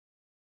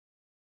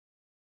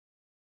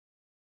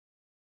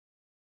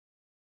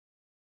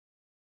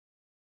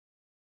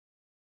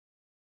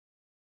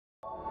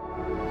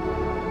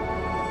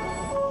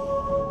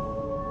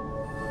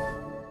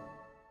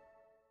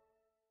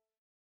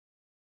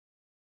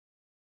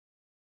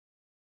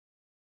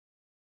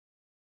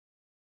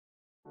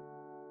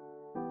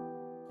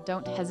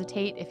don't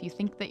hesitate if you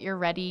think that you're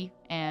ready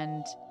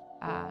and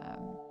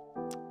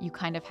you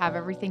kind of have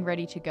everything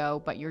ready to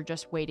go, but you're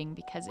just waiting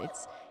because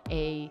it's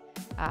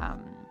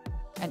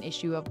an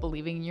issue of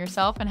believing in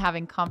yourself and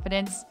having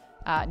confidence.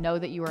 Know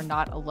that you are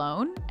not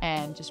alone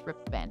and just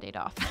rip the Band-Aid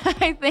off,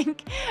 I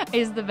think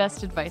is the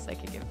best advice I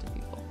could give to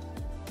people.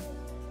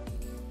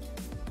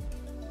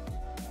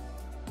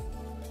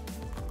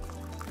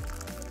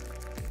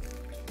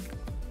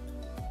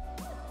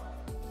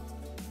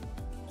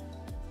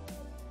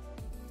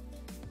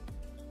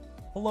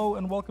 Hello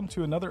and welcome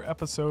to another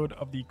episode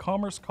of the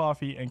Commerce,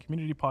 Coffee, and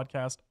Community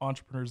Podcast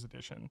Entrepreneurs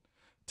Edition.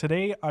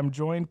 Today, I'm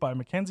joined by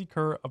Mackenzie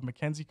Kerr of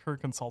Mackenzie Kerr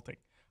Consulting.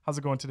 How's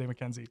it going today,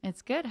 Mackenzie?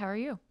 It's good. How are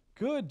you?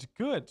 Good.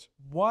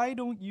 Why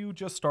don't you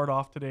just start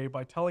off today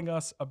by telling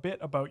us a bit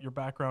about your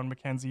background,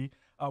 Mackenzie,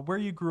 where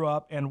you grew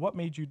up, and what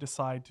made you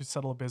decide to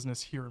settle a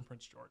business here in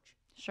Prince George?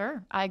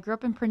 Sure. I grew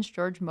up in Prince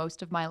George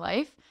most of my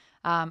life.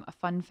 A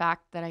fun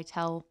fact that I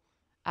tell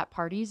at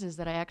parties is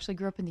that I actually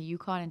grew up in the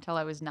Yukon until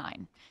I was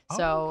 9.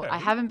 So okay. I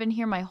haven't been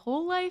here my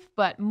whole life,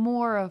 but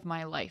more of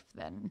my life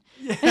than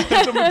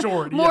the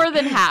majority. more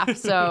than half.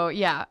 So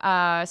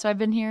yeah. So I've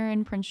been here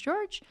in Prince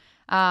George,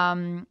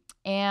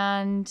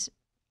 and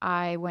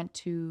I went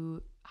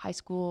to high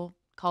school,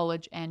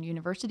 college, and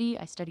university.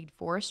 I studied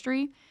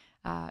forestry,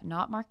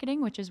 not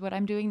marketing, which is what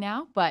I'm doing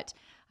now. But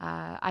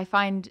I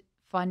find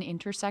fun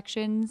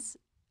intersections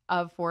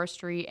of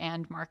forestry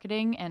and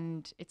marketing,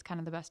 and it's kind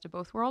of the best of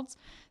both worlds.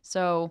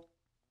 So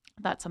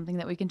that's something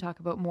that we can talk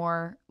about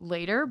more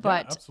later.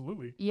 But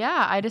absolutely.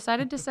 Yeah, I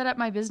decided to set up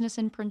my business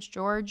in Prince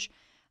George,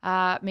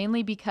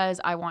 mainly because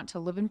I want to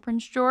live in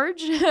Prince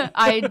George.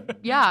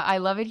 I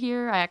love it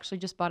here. I actually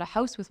just bought a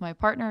house with my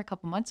partner a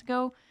couple months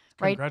ago.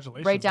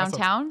 Congratulations. Right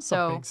downtown. That's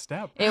a big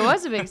step. It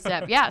was a big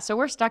step. Yeah. So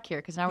we're stuck here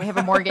because now we have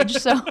a mortgage.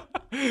 So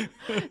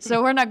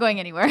we're not going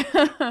anywhere.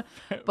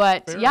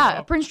 But Fair yeah,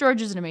 enough. Prince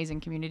George is an amazing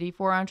community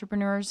for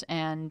entrepreneurs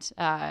and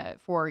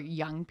for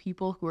young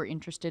people who are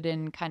interested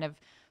in kind of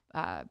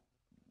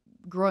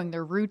growing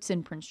their roots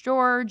in Prince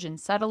George and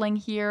settling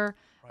here.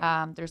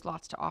 Right. There's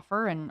lots to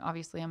offer. And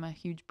obviously I'm a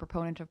huge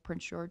proponent of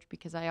Prince George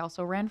because I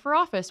also ran for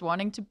office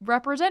wanting to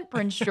represent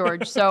Prince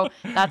George. So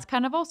that's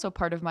kind of also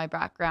part of my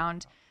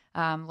background.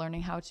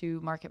 Learning how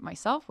to market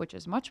myself, which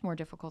is much more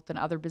difficult than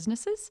other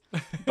businesses.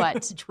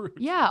 But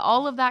yeah,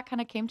 all of that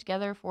kind of came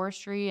together,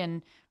 forestry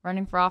and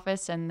running for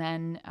office, and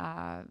then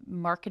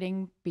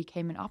marketing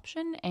became an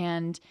option.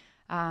 And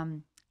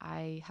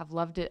I have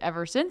loved it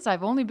ever since.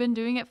 I've only been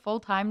doing it full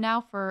time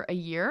now for a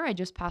year. I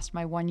just passed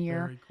my 1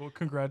 year Very cool.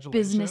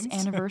 Congratulations. business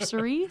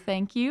anniversary.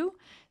 Thank you.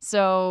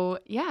 So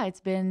yeah,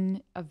 it's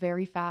been a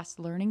very fast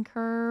learning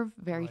curve,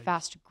 very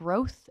fast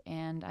growth,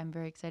 and I'm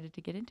very excited to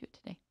get into it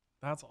today.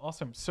 That's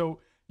awesome. So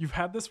you've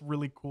had this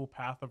really cool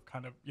path of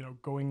kind of,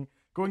 going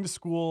to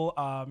school.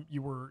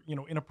 You were,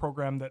 in a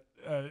program that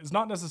is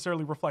not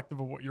necessarily reflective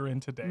of what you're in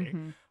today.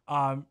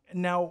 Mm-hmm.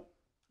 Now,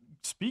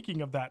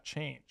 speaking of that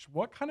change,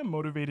 what kind of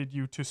motivated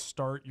you to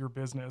start your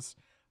business?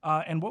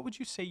 And what would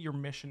you say your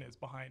mission is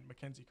behind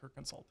Mackenzie Kerr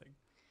Consulting?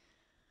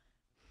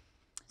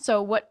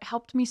 So what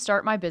helped me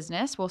start my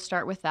business, we'll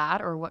start with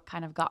that, or what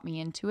kind of got me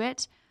into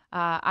it.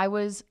 I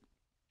was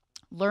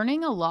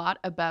learning a lot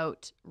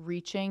about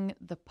reaching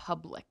the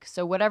public.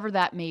 So whatever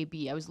that may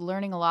be, I was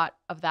learning a lot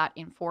of that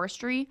in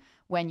forestry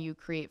when you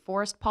create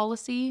forest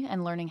policy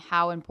and learning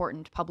how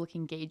important public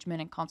engagement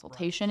and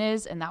consultation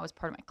is. And that was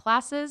part of my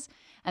classes.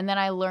 And then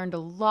I learned a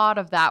lot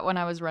of that when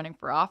I was running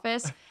for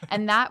office.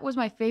 And that was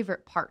my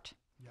favorite part.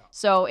 Yeah.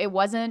 So it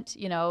wasn't,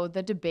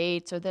 the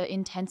debates or the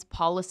intense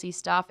policy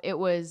stuff. It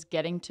was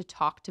getting to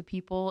talk to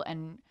people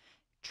and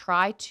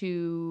try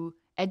to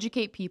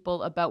educate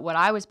people about what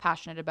I was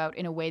passionate about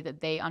in a way that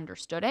they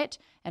understood it,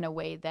 in a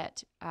way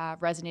that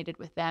resonated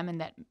with them,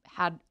 and that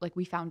had,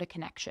 we found a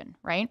connection,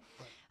 right?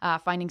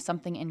 Finding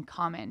something in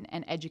common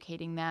and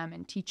educating them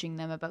and teaching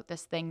them about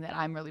this thing that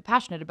I'm really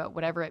passionate about,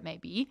 whatever it may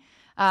be.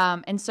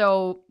 And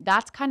so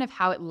that's kind of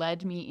how it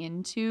led me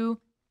into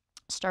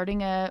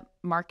starting a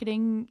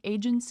marketing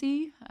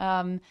agency.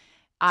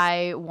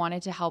 I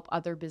wanted to help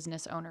other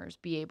business owners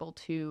be able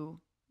to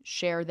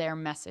share their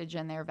message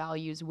and their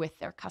values with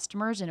their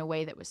customers in a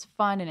way that was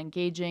fun and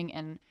engaging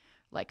and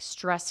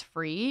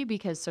stress-free,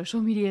 because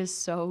social media is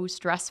so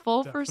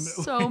stressful for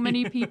so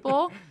many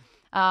people.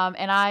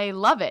 And I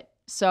love it.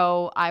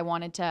 So I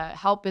wanted to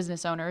help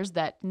business owners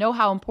that know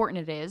how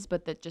important it is,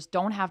 but that just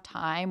don't have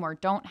time or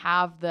don't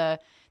have the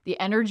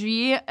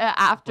energy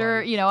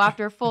after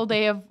a full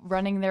day of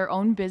running their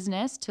own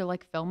business to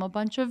film a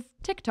bunch of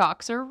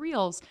TikToks or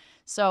Reels.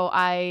 So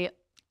I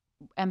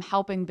am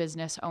helping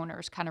business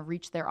owners kind of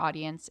reach their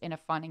audience in a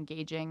fun,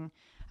 engaging,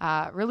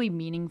 really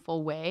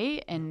meaningful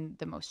way, in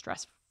the most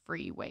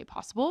stress-free way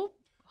possible,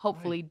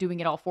 hopefully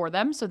doing it all for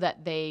them so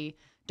that they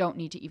don't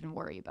need to even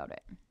worry about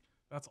it.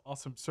 That's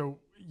awesome. So,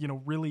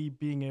 really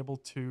being able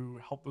to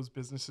help those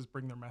businesses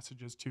bring their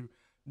messages to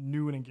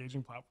new and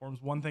engaging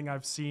platforms. One thing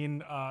I've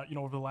seen,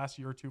 over the last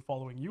year or two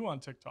following you on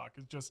TikTok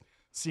is just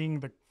seeing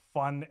the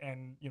fun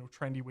and,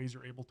 trendy ways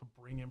you're able to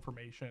bring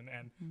information,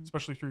 and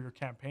especially through your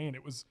campaign,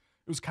 it was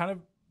kind of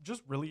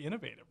just really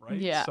innovative, right?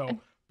 Yeah. So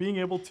being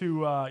able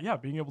to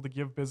being able to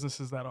give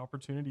businesses that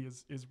opportunity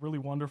is really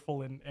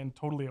wonderful and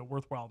totally a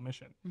worthwhile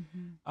mission.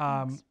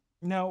 Thanks.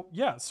 Now,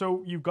 yeah,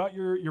 so you've got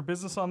your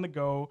business on the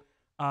go,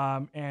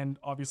 and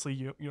obviously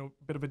you know,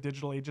 a bit of a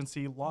digital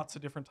agency, lots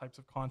of different types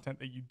of content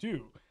that you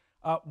do.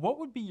 What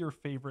would be your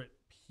favorite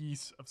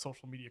piece of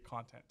social media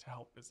content to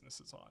help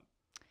businesses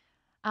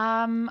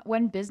on?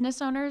 When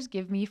business owners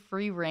give me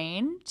free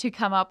reign to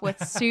come up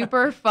with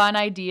super fun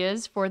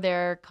ideas for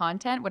their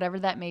content, whatever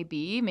that may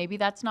be. Maybe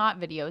that's not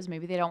videos.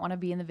 Maybe they don't want to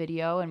be in the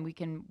video, and we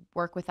can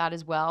work with that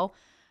as well.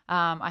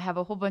 I have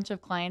a whole bunch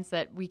of clients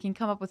that we can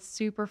come up with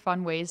super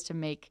fun ways to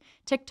make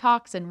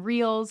TikToks and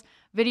Reels.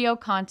 Video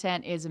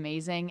content is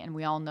amazing, and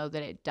we all know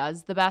that it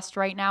does the best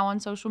right now on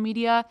social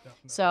media.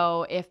 Definitely.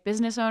 So if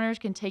business owners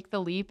can take the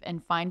leap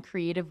and find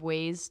creative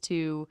ways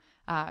to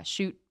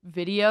shoot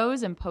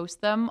videos and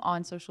post them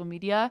on social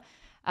media,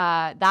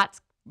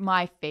 that's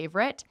my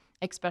favorite,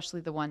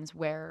 especially the ones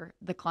where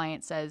the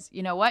client says,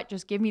 you know what,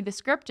 just give me the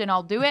script and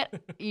I'll do it.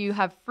 You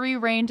have free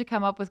reign to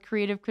come up with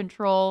creative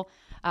control.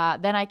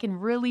 Then I can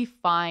really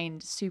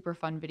find super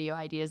fun video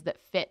ideas that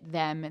fit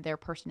them, their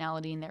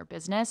personality, and their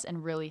business,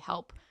 and really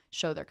help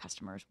show their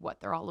customers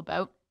what they're all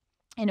about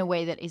in a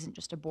way that isn't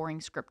just a boring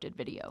scripted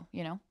video,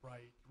 you know?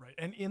 Right, right.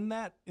 And in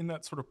that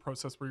sort of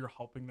process where you're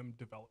helping them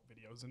develop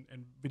videos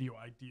and video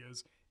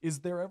ideas, is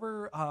there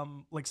ever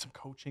like some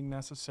coaching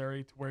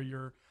necessary to where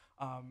you're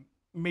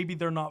maybe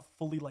they're not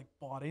fully like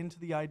bought into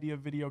the idea of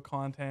video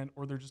content,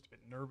 or they're just a bit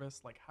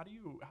nervous? Like how do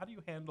you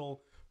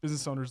handle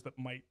business owners that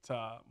might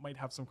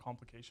have some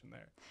complication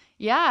there?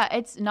 Yeah,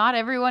 it's not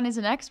everyone is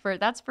an expert.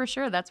 That's for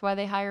sure. That's why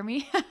they hire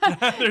me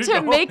There you to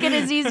go. make it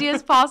as easy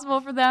as possible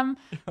for them.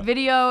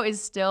 Video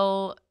is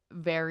still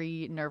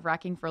very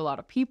nerve-wracking for a lot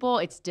of people.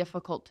 It's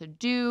difficult to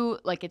do.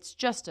 Like it's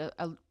just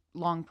a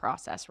long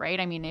process, right?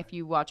 I mean, if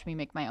you watch me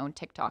make my own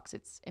TikToks,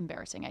 it's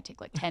embarrassing. I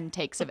take like 10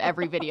 takes of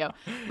every video.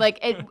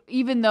 Like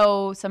even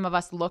though some of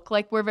us look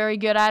like we're very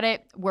good at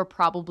it, we're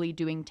probably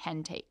doing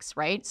 10 takes,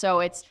 right? So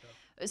it's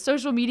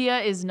social media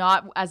is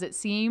not as it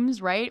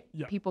seems, right?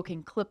 Yeah. People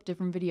can clip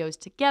different videos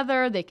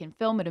together. They can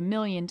film it a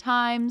million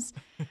times.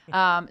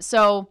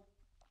 So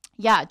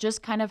yeah,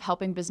 just kind of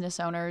helping business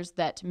owners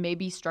that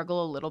maybe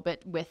struggle a little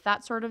bit with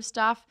that sort of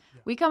stuff.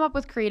 Yeah. We come up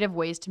with creative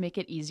ways to make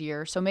it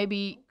easier. So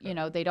maybe, you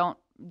know,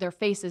 their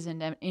face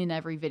isn't in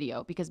every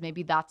video because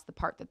maybe that's the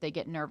part that they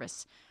get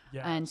nervous.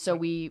 Yeah. And so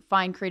we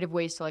find creative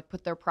ways to like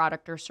put their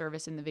product or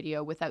service in the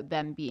video without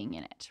them being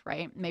in it,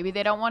 right? Maybe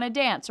they don't want to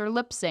dance or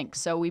lip sync.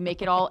 So we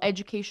make it all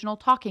educational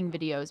talking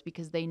videos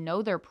because they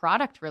know their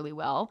product really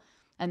well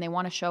and they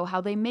want to show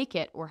how they make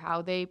it or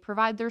how they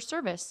provide their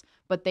service,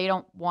 but they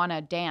don't want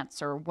to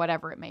dance or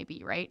whatever it may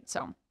be, right?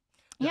 So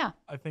yeah.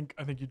 I think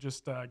you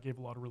just gave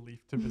a lot of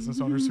relief to business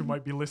owners who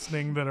might be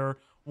listening that are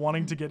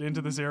wanting to get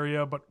into this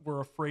area, but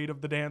we're afraid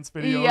of the dance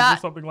videos or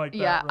something like that.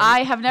 Yeah, right?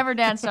 I have never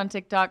danced on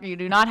TikTok. You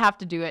do not have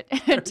to do it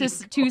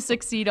to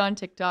succeed on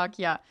TikTok.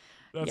 Yeah.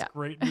 That's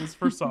great news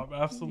for some.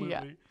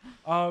 Absolutely.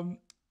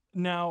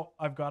 Now,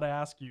 I've got to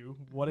ask you,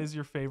 what is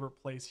your favorite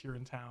place here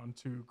in town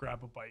to grab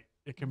a bite?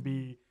 It can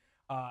be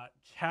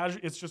casual.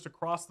 It's just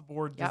across the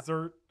board,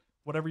 dessert,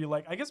 whatever you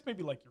like. I guess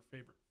maybe like your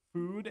favorite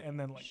food and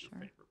then like your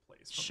favorite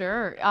place.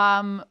 Sure.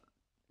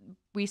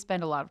 We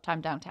spend a lot of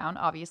time downtown.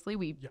 Obviously,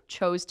 we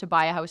chose to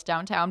buy a house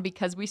downtown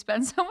because we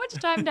spend so much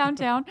time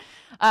downtown.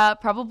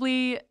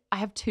 Probably, I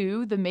have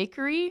two. The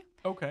Makery.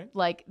 Okay.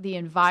 Like the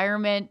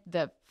environment,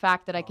 the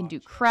fact that I can do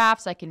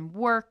crafts, I can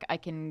work, I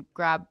can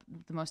grab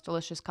the most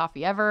delicious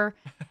coffee ever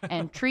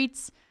and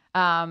treats.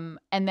 And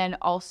then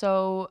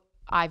also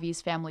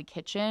Ivy's Family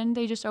Kitchen.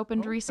 They just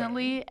opened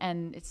recently,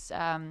 and it's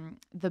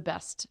the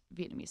best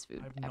Vietnamese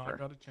food I've ever. not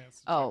got a chance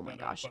to Oh check my that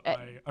gosh. out, but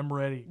I'm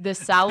ready. The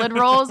salad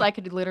rolls, I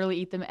could literally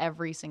eat them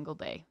every single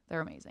day.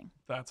 They're amazing.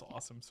 That's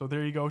awesome. So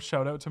there you go.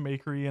 Shout out to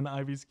Makery and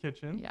Ivy's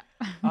Kitchen.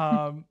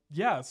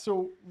 Yeah.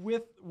 So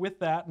with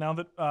that, now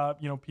that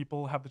you know,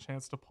 people have the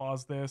chance to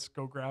pause this,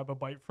 go grab a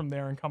bite from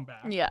there and come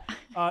back. Yeah.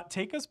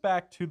 Take us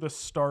back to the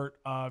start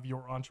of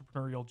your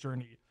entrepreneurial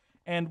journey.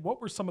 And what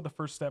were some of the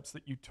first steps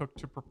that you took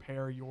to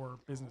prepare your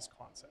business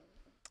concept?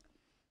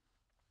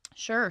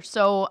 Sure.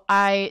 So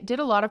I did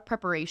a lot of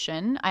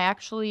preparation. I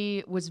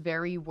actually was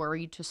very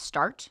worried to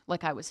start.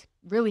 Like I was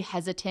really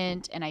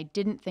hesitant and I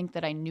didn't think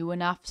that I knew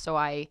enough. So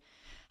I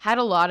had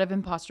a lot of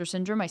imposter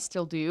syndrome. I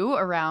still do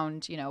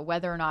around, you know,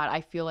 whether or not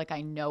I feel like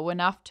I know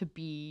enough to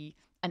be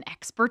an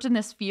expert in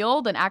this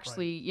field and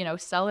actually, you know,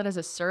 sell it as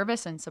a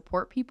service and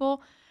support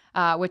people,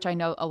 which I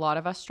know a lot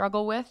of us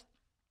struggle with.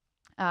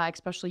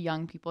 Especially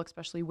young people,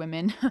 especially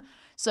women.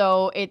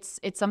 So it's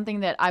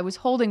something that I was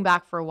holding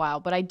back for a while,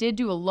 but I did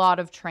do a lot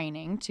of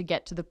training to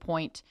get to the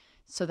point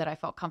so that I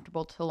felt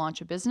comfortable to launch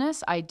a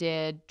business. I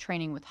did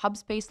training with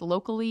Hubspace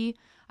locally.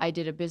 I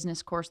did a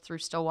business course through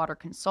Stillwater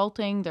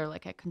Consulting. They're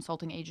like a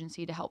consulting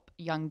agency to help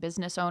young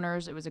business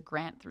owners. It was a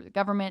grant through the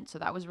government, so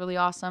that was really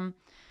awesome.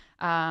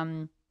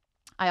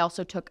 I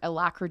also took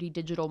Alacrity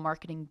Digital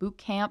Marketing Boot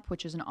Camp,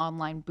 which is an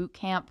online boot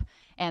camp.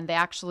 And they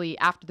actually,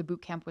 after the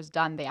boot camp was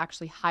done, they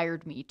actually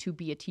hired me to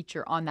be a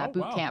teacher on that Oh,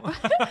 boot wow.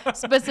 camp,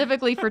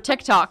 specifically for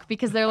TikTok,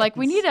 because they're like,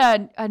 we need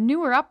a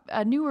newer,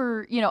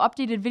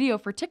 updated video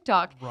for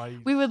TikTok. Right.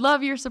 We would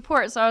love your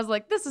support. So I was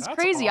like, this is That's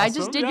crazy. I just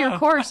awesome, did yeah. your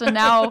course, and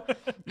now,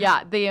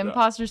 the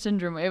imposter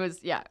syndrome. It was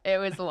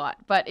a lot.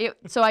 But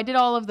so I did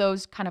all of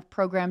those kind of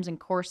programs and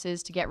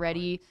courses to get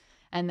ready.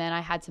 And then I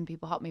had some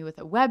people help me with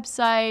a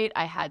website.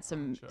 I had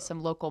some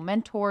local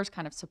mentors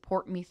kind of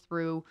support me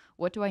through,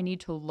 what do I need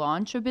to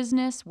launch a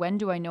business? When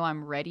do I know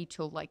I'm ready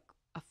to like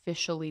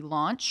officially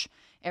launch?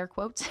 Air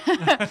quotes,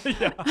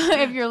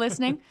 if you're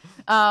listening.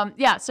 So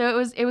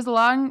it was a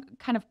long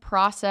kind of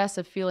process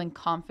of feeling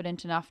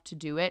confident enough to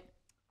do it.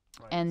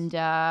 Right. And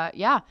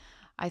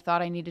I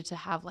thought I needed to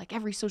have like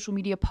every social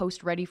media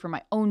post ready for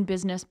my own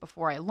business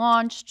before I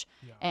launched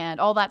and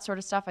all that sort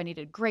of stuff. I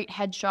needed great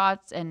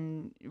headshots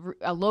and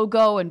a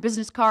logo and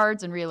business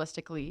cards. And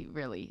realistically,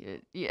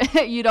 really,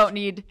 you don't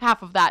need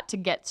half of that to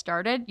get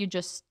started. You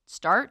just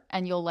start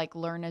and you'll like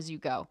learn as you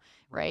go,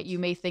 right? You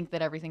may think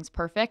that everything's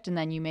perfect, and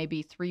then you may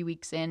be 3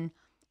 weeks in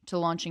to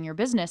launching your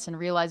business and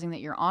realizing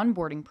that your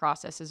onboarding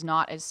process is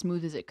not as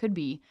smooth as it could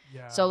be.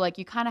 Yeah. So like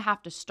you kind of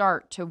have to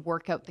start to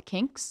work out the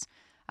kinks.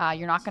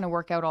 You're not going to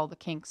work out all the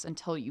kinks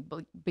until you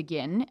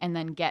begin, and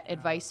then get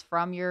advice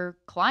from your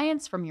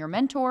clients, from your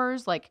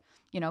mentors, like,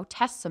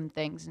 test some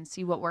things and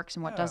see what works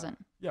and what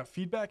doesn't. Yeah.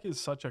 Feedback is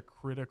such a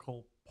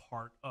critical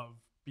part of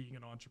being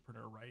an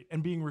entrepreneur, right?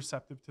 And being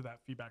receptive to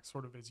that feedback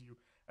sort of as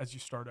you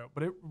start out.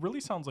 But it really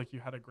sounds like you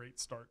had a great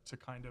start to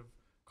kind of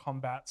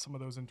combat some of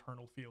those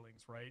internal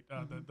feelings, right?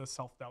 The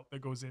self-doubt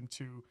that goes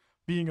into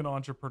being an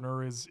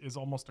entrepreneur is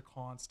almost a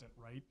constant,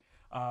 right?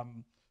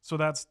 So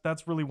that's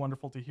really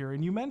wonderful to hear.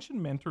 And you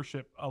mentioned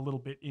mentorship a little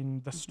bit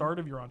in the start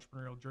of your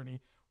entrepreneurial journey.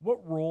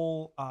 What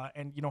role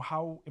and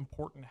how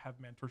important have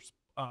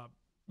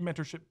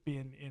mentorship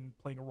been in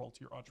playing a role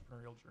to your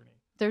entrepreneurial journey?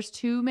 There's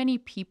too many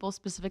people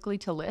specifically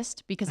to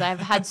list because I've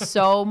had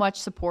so much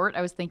support.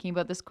 I was thinking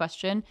about this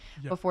question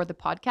before the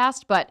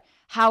podcast, but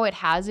how it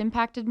has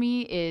impacted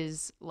me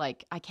is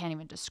like, I can't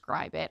even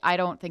describe it. I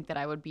don't think that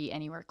I would be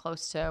anywhere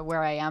close to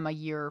where I am a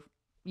year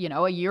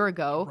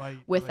ago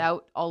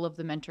without all of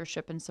the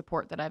mentorship and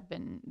support that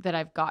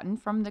I've gotten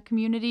from the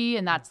community.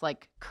 And that's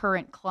like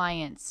current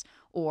clients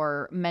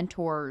or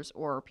mentors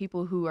or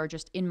people who are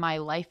just in my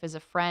life as a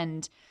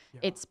friend.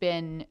 It's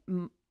been,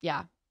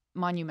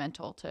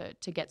 monumental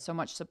to get so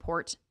much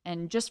support,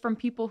 and just from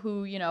people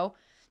who,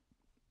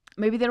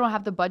 maybe they don't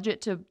have the budget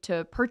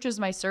to purchase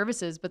my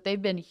services, but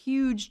they've been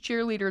huge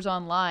cheerleaders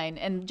online,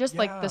 and just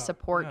like the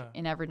support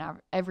in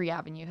every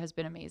avenue has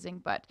been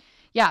amazing. But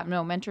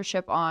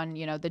mentorship on,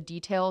 the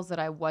details that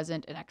I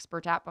wasn't an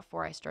expert at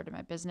before I started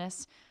my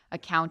business,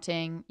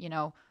 accounting,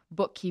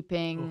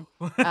 bookkeeping,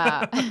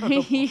 the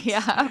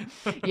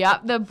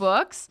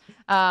books.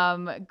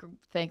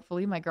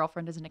 Thankfully my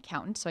girlfriend is an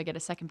accountant, so I get a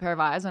second pair of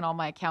eyes on all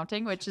my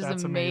accounting, which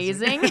is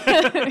amazing.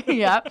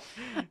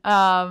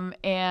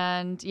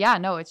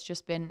 It's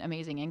just been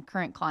amazing. And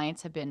current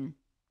clients have been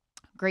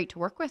great to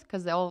work with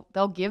because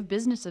they'll give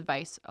business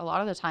advice. A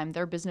lot of the time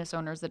they're business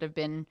owners that have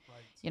been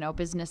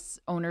business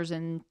owners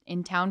in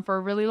town for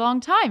a really long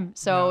time.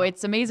 So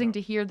it's amazing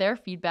to hear their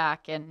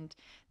feedback, and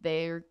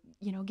they're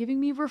giving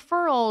me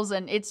referrals,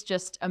 and it's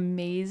just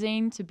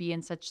amazing to be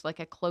in such like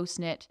a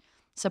close-knit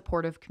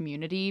supportive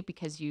community,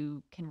 because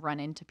you can run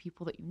into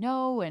people that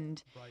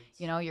and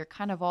you're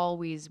kind of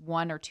always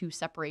 1 or 2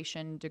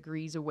 separation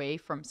degrees away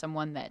from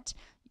someone that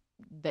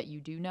you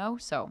do know.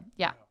 So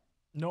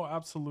No,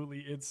 absolutely.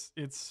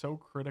 It's so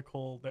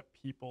critical that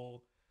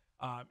people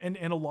and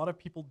a lot of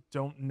people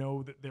don't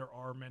know that there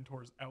are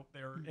mentors out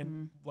there.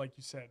 And like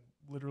you said,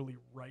 literally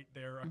right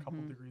there, a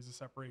couple degrees of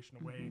separation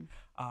away.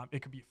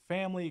 It could be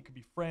family, it could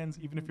be friends.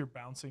 Even if you're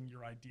bouncing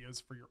your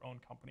ideas for your own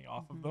company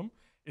off of them,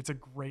 it's a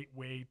great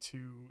way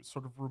to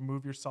sort of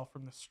remove yourself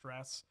from the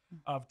stress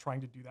of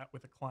trying to do that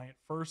with a client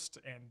first,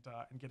 and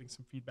getting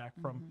some feedback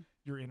from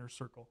your inner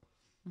circle.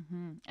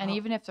 And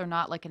even if they're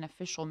not like an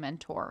official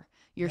mentor,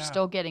 you're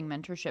still getting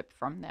mentorship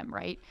from them,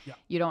 right?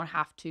 You don't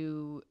have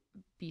to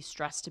be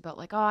stressed about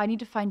like, oh, I need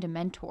to find a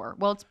mentor.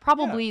 Well, it's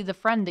probably the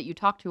friend that you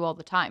talk to all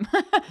the time.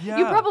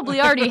 You probably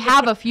already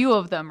have a few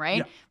of them,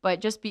 right?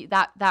 But just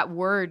that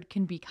word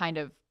can be kind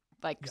of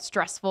like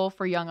stressful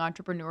for young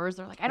entrepreneurs.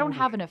 They're like, I don't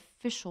have an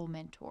official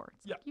mentor.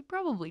 It's like, you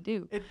probably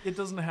do. It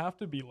doesn't have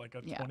to be like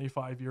a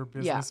 25-year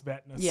business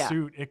vet in a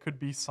suit. It could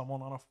be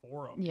someone on a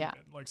forum, even,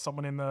 like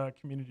someone in the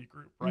community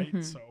group,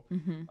 right? So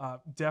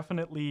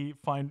definitely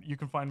you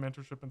can find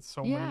mentorship in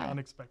so many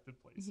unexpected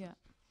places.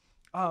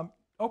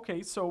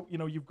 Okay, so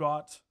you've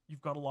got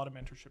a lot of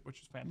mentorship,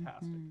 which is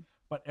fantastic.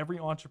 But every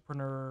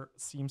entrepreneur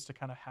seems to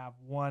kind of have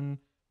one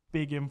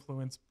big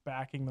influence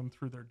backing them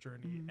through their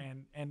journey.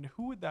 And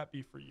who would that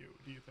be for you,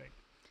 do you think?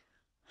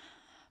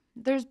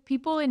 There's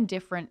people in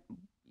different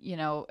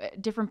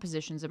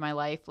positions in my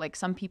life. Like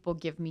some people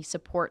give me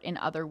support in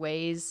other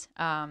ways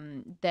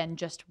than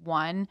just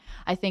one.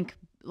 I think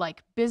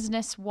like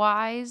business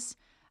wise,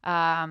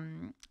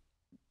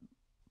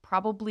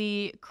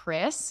 probably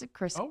Chris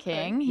Okay.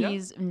 King. Yeah.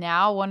 He's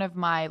now one of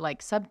my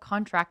like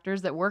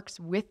subcontractors that works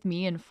with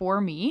me and for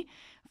me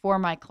for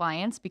my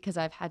clients because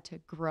I've had to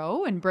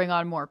grow and bring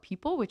on more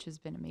people, which has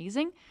been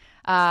amazing.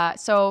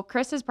 So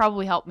Chris has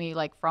probably helped me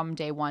like from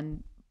day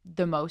one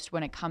the most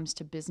when it comes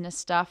to business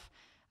stuff.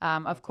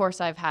 Of course,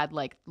 I've had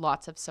like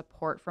lots of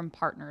support from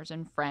partners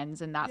and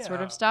friends and that sort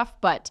of Yeah. stuff,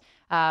 but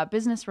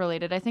business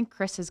related, I think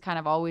Chris has kind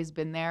of always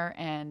been there,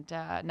 and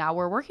now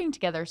we're working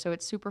together, so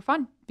it's super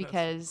fun That's super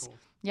because, cool.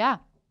 yeah,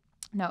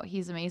 no,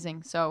 he's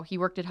amazing. So he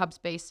worked at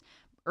Hubspace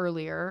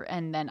earlier,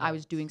 and then I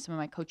was Right. doing some of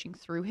my coaching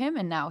through him,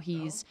 and now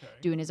he's Okay.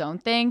 doing his own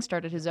thing,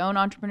 started his own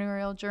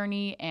entrepreneurial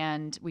journey,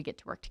 and we get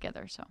to work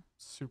together. So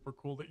Super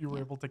cool that you were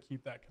Yeah. able to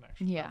keep that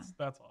connection. Yeah.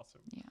 That's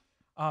awesome. Yeah.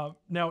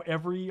 Now,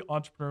 every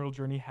entrepreneurial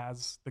journey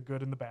has the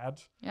good and the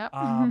bad. Yep.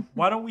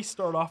 Why don't we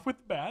start off with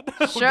the bad?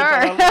 We'll get Sure.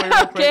 that out of the way real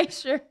Okay, quick.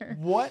 sure.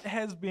 What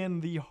has been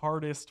the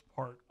hardest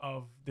part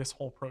of this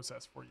whole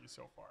process for you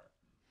so far?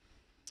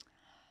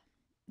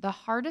 The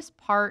hardest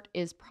part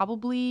is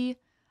probably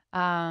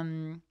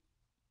finding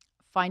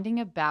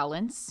a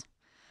balance.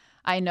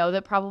 I know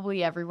that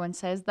probably everyone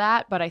says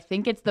that, but I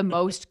think it's the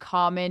most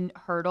common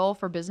hurdle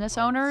for business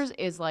Right. owners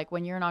is like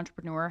when you're an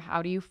entrepreneur,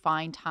 how do you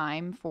find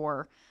time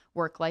for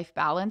work-life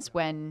balance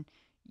when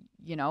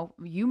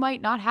you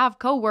might not have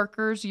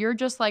coworkers, you're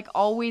just like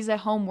always at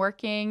home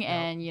working Yep.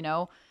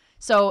 and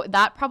so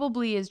that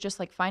probably is just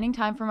like finding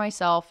time for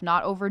myself,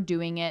 not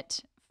overdoing it,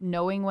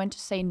 knowing when to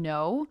say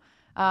no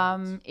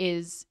Right.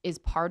 is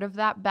part of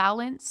that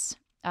balance.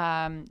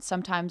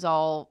 Sometimes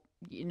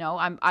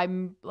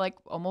I'm like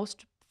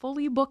almost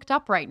fully booked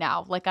up right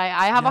now. Like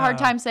I have a hard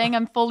Yeah. time saying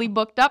I'm fully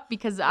booked up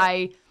because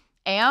I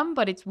am,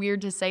 but it's weird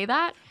to say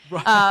that.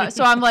 Right.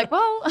 So I'm like,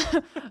 well,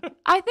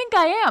 I think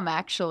I am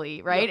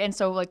actually, right? Yep. And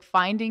so like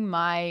finding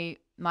my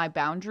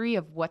boundary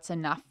of what's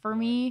enough for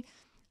me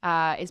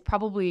is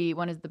probably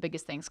one of the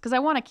biggest things because I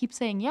want to keep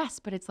saying yes,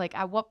 but it's like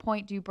at what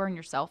point do you burn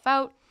yourself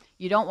out?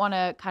 You don't want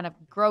to kind of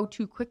grow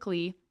too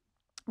quickly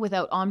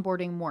without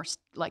onboarding more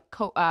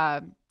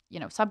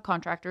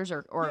subcontractors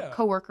or Yeah.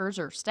 coworkers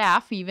or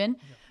staff even,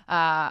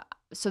 Yeah.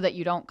 so that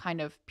you don't kind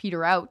of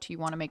peter out. You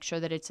want to make sure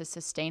that it's a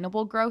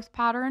sustainable growth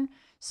pattern.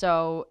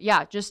 So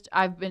yeah, just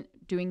I've been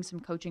doing some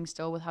coaching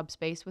still with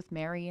Hubspace with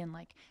Mary and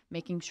like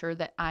making sure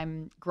that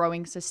I'm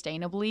growing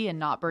sustainably and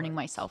not burning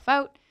Right. myself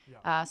out.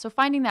 Yeah. So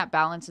finding that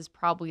balance is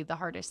probably the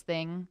hardest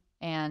thing.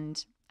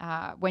 And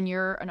when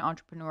you're an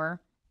entrepreneur,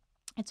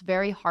 it's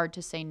very hard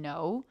to say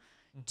no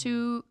Mhm.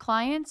 to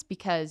clients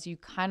because you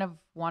kind of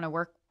want to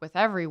work with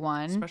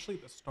everyone. Especially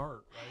at the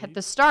start, At right?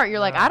 the start,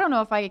 you're like, Yeah. I don't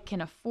know if I can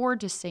afford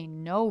to say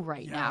no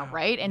right now, Yeah.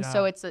 right? And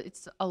so Yeah.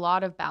 it's a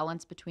lot of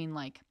balance between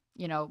like,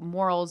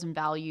 morals and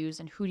values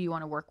and who do you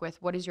want to work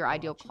with? What is your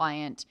ideal Gotcha.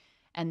 client?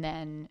 And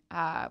then,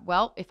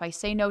 if I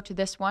say no to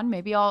this one,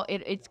 maybe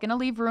it's going to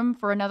leave room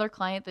for another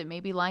client that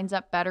maybe lines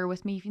up better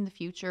with me in the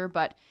future.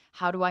 But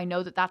how do I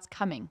know that that's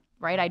coming,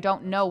 right? I Right.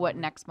 don't know what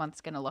Absolutely. next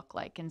month's going to look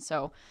like. And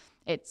so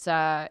it's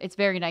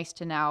very nice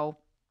to now,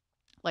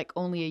 like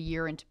only a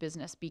year into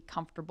business, be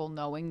comfortable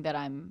knowing that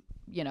I'm,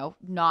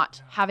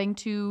 not Yeah. having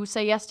to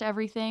say yes to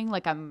everything.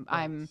 Like I'm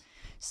Right.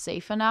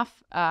 safe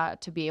enough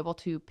to be able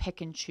to pick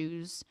and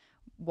choose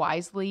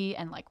wisely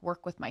and like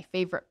work with my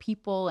favorite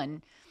people.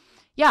 And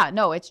yeah,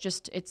 no, it's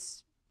just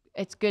it's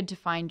good to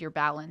find your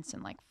balance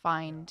and like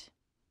find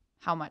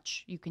how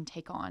much you can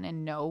take on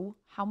and know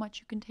how much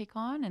you can take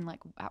on and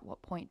like at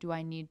what point do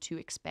I need to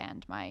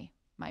expand my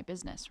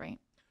business, right?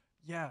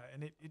 Yeah,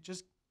 and it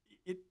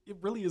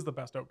really is the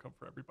best outcome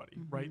for everybody,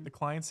 right? Mhm. The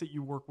clients that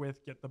you work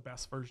with get the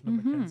best version of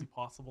Mhm. Mackenzie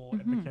possible,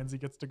 and Mhm. Mackenzie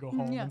gets to go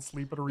home Yeah. and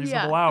sleep at a Yeah.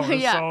 reasonable hour.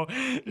 Yeah. So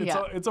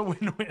it's Yeah. a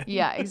win-win.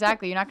 Yeah,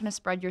 exactly. You're not going to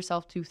spread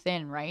yourself too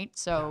thin, right?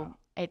 So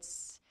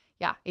it's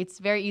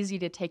very easy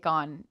to take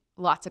on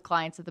lots of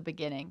clients at the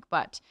beginning,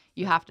 but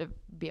you Yeah. have to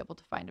be able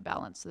to find a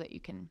balance so that you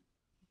can,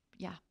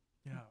 Yeah.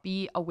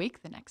 be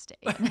awake the next day.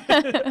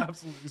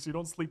 Absolutely. So you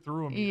don't sleep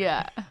through them.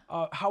 Yeah.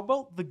 How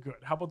about the good?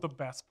 How about the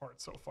best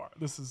part so far?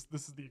 This is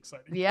the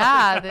exciting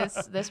Yeah,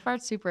 part. this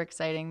part's super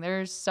exciting.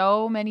 There's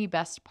so many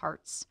best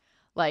parts.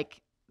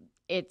 Like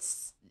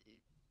it's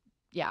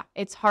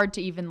it's hard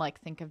to even like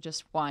think of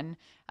just one.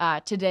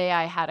 Today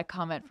I had a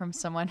comment from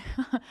someone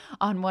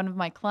on one of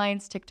my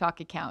clients' TikTok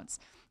accounts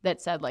that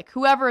said like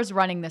whoever is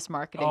running this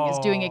marketing is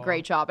doing a Oh,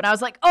 great job. And I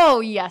was like, "Oh,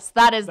 yes,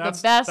 that is the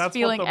best that's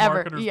feeling what the ever."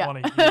 marketers Yeah.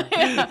 want to hear.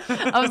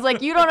 Yeah. I was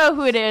like, "You don't know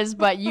who it is,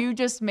 but you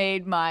just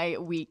made my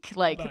week."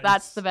 Like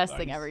that's the Nice, best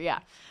thing nice. ever. Yeah.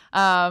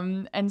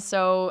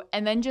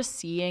 And then just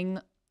seeing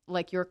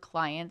like your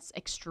clients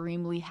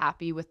extremely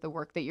happy with the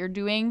work that you're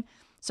doing.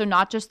 So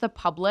not just the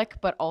public,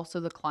 but also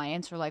the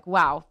clients are like,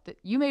 wow,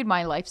 you made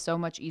my life so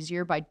much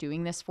easier by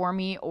doing this for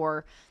me.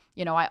 Or,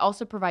 I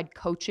also provide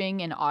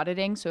coaching and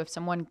auditing. So if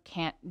someone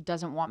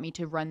doesn't want me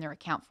to run their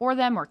account for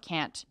them or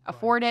can't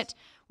afford Right. it,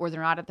 or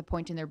they're not at the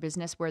point in their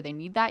business where they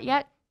need that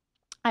yet,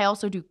 I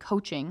also do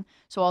coaching.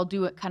 So I'll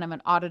do kind of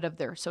an audit of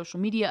their social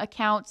media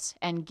accounts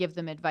and give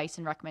them advice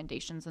and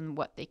recommendations on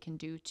what they can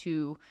do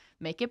to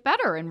make it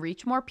better and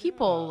reach more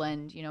people Yeah.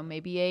 and,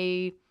 maybe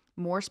a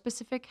more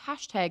specific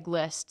hashtag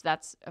list.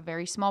 That's a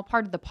very small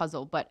part of the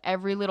puzzle, but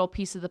every little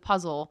piece of the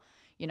puzzle,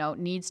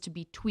 needs to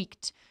be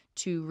tweaked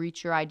to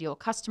reach your ideal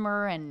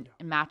customer and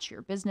match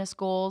your business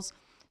goals.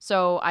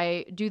 So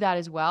I do that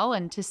as well.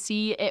 And to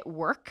see it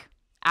work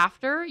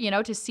after,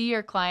 to see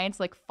your clients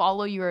like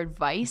follow your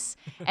advice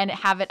and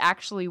have it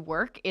actually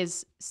work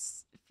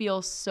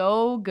feels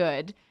so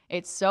good.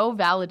 It's so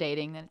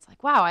validating that it's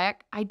like, wow,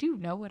 I do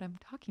know what I'm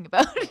talking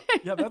about.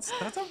 Yeah, that's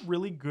a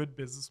really good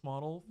business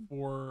model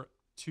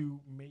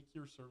to make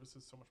your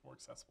services so much more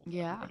accessible to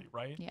everybody,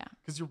 right? Yeah.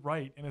 Because you're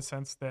right in a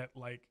sense that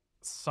like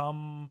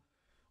some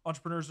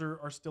entrepreneurs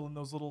are still in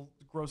those little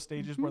growth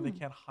stages where they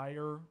can't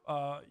hire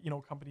a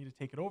company to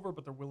take it over,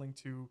 but they're willing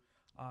to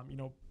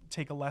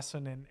take a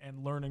lesson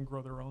and learn and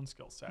grow their own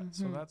skill set.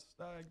 So that's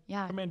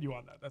I commend you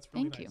on that. That's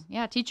really nice. Thank you.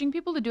 Yeah, teaching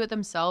people to do it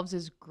themselves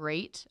is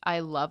great. I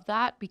love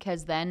that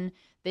because then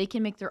they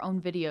can make their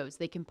own videos.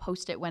 They can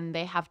post it when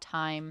they have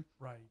time.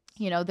 Right.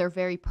 They're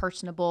very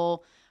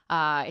personable.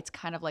 It's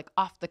kind of like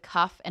off the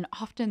cuff, and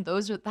often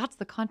that's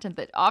the content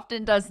that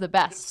often does the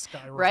best,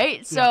 right?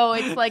 Yeah. So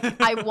it's like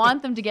I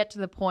want them to get to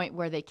the point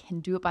where they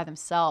can do it by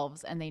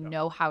themselves and they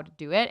know how to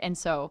do it. And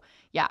so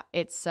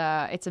it's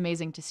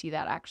amazing to see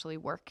that actually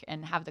work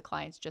and have the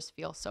clients just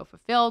feel so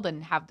fulfilled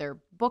and have their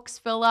books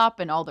fill up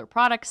and all their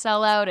products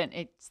sell out, and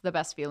it's the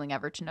best feeling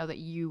ever to know that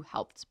you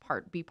helped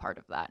be part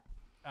of that.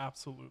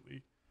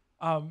 Absolutely.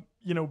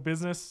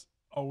 Business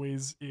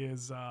always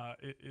is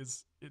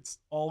it's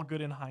all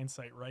good in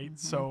hindsight, right?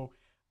 So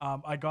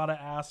I gotta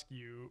ask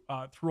you,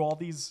 through all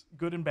these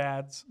good and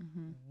bads,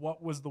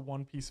 what was the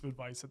one piece of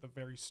advice at the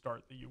very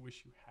start that you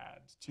wish you had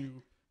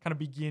to kind of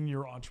begin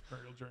your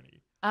entrepreneurial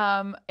journey?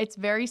 It's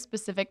very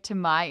specific to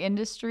my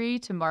industry,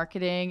 to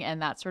marketing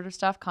and that sort of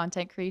stuff,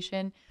 content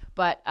creation.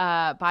 But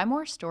buy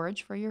more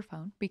storage for your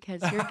phone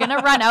because you're going to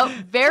run out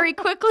very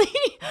quickly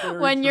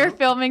when you're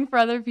filming for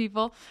other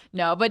people.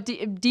 No, but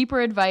deeper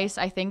advice,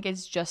 I think,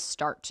 is just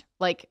start.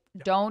 Like,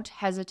 don't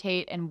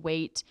hesitate and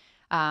wait.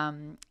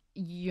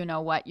 You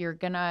know what? You're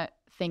going to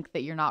think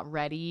that you're not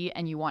ready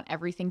and you want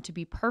everything to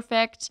be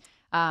perfect.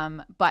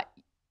 But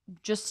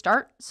just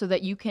start so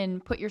that you can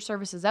put your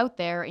services out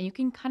there and you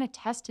can kind of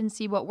test and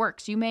see what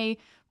works. You may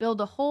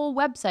build a whole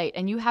website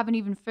and you haven't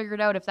even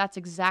figured out if that's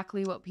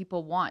exactly what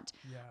people want.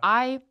 Yeah.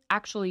 I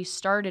actually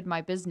started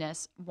my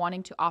business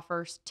wanting to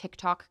offer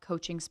TikTok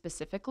coaching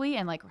specifically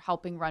and like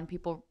helping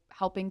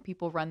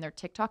people run their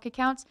TikTok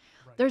accounts.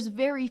 Right. There's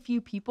very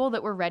few people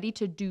that were ready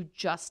to do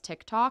just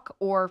TikTok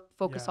or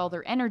focus all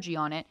their energy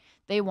on it.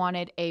 They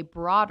wanted a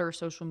broader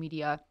social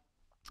media,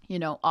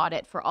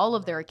 audit for all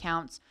of their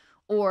accounts,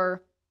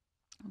 or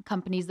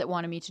companies that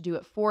wanted me to do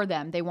it for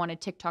them. They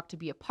wanted TikTok to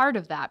be a part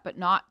of that, but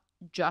not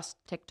just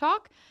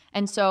TikTok.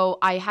 And so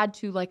I had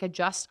to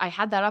adjust. I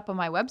had that up on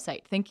my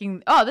website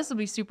thinking, oh, this will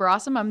be super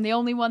awesome. I'm the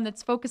only one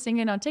that's focusing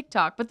in on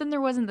TikTok, but then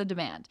there wasn't the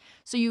demand.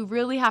 So you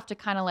really have to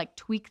kind of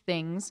tweak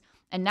things.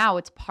 And now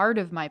it's part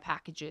of my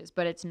packages,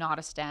 but it's not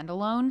a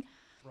standalone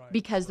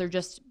because there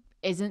just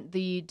isn't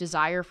the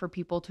desire for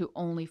people to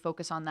only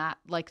focus on that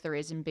like there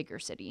is in bigger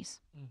cities.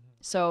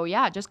 So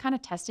just kind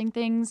of testing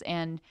things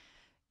and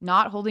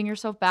not holding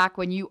yourself back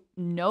when you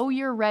know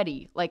you're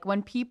ready. Like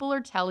when people are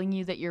telling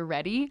you that you're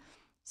ready,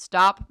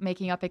 stop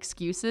making up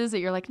excuses that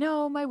you're like,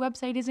 no, my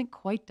website isn't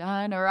quite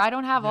done, or I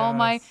don't have all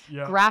my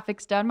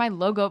graphics done, my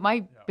logo,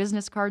 my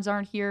business cards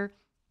aren't here.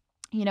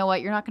 You know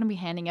what? You're not going to be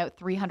handing out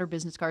 300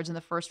 business cards in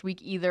the first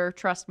week either.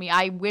 Trust me.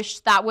 I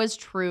wish that was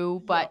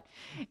true, but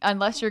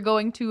unless you're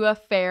going to a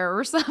fair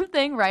or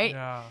something,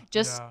 right?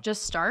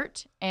 Just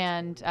start,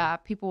 and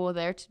people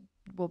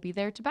will be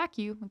there to back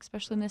you,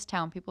 especially in this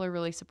town. People are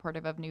really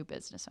supportive of new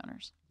business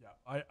owners.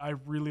 Yeah, I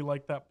really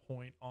like that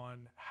point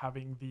on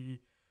having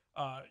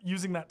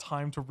using that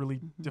time to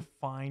really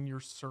define your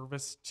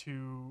service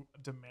to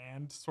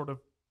demand sort of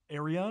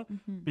area,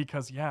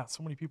 because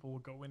so many people will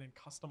go in and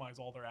customize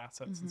all their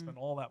assets and spend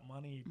all that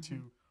money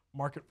to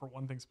market for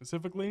one thing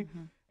specifically,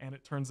 and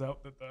it turns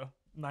out that the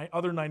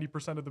other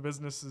 90% of the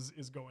business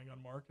is going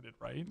unmarketed,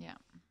 right?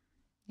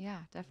 Yeah,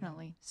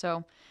 definitely.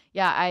 So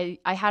I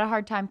had a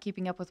hard time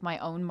keeping up with my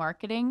own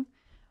marketing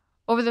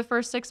over the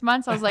first 6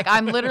 months. I was like,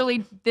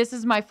 this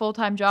is my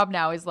full-time job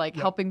now, is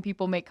helping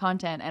people make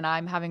content. And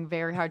I'm having a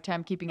very hard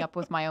time keeping up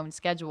with my own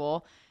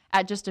schedule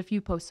at just a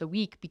few posts a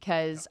week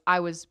because I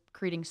was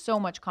creating so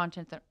much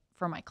content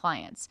for my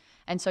clients.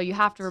 And so you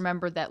have to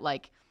remember that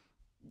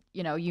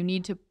you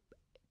need to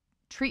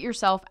treat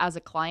yourself as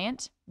a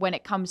client when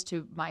it comes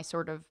to my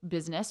sort of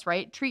business,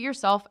 right? Treat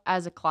yourself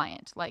as a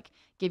client.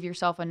 Give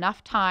yourself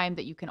enough time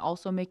that you can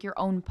also make your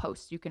own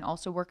posts. You can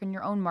also work on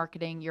your own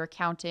marketing, your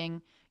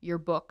accounting, your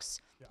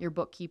books, your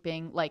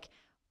bookkeeping.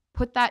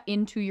 Put that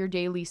into your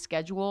daily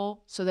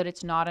schedule so that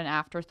it's not an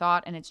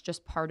afterthought and it's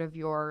just part of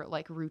your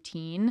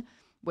routine,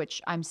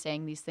 which I'm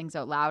saying these things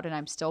out loud and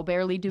I'm still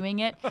barely doing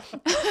it.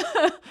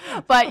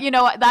 But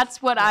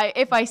that's what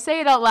if I say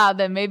it out loud,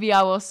 then maybe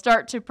I will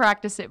start to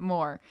practice it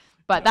more.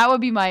 But that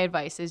would be my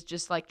advice, is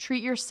just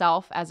treat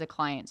yourself as a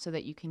client so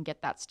that you can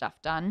get that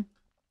stuff done.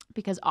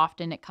 because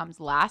often it comes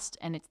last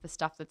and it's the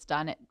stuff that's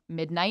done at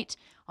midnight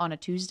on a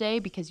Tuesday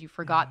because you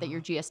forgot that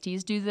your GST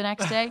is due the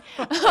next day,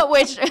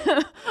 which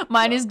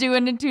mine is due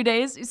in 2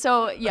 days.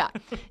 So yeah,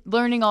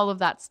 learning all of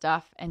that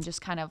stuff and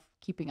just kind of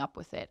keeping up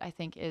with it, I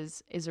think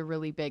is a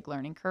really big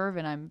learning curve.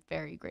 And I'm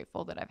very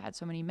grateful that I've had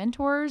so many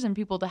mentors and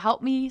people to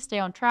help me stay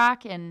on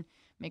track and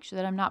make sure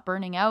that I'm not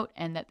burning out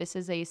and that this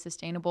is a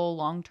sustainable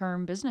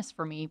long-term business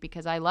for me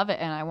because I love it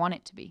and I want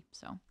it to be.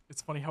 So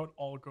it's funny how it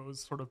all goes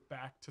sort of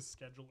back to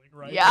scheduling,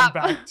 right? Yeah. And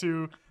back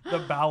to the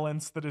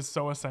balance that is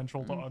so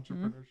essential to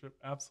entrepreneurship.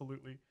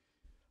 Absolutely.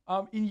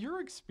 In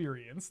your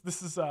experience,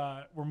 this is,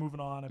 we're moving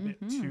on a bit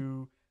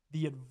to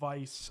the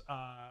advice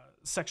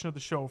section of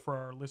the show for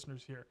our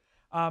listeners here.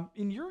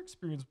 In your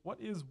experience, what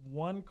is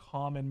one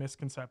common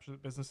misconception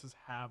that businesses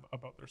have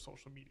about their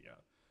social media?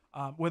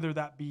 Whether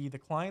that be the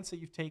clients that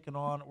you've taken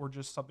on or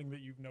just something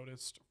that you've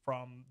noticed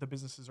from the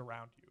businesses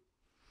around you?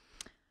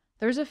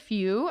 There's a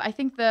few. I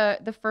think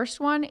the first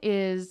one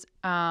is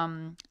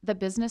that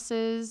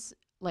businesses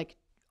like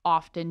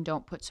often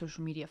don't put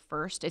social media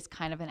first. It's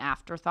kind of an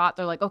afterthought.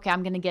 They're like, okay,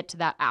 I'm going to get to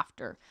that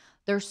after.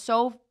 They're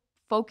so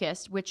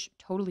focused, which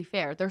totally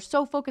fair. They're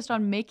so focused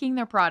on making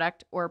their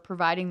product or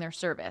providing their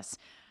service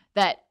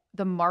that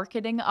the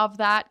marketing of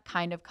that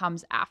kind of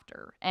comes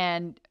after.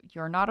 And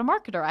you're not a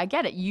marketer. I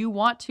get it. You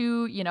want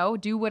to,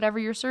 do whatever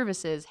your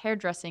service is,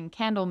 hairdressing,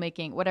 candle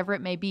making, whatever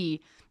it may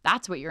be.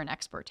 That's what you're an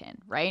expert in,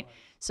 right?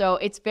 So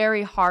it's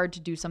very hard to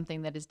do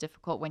something that is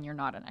difficult when you're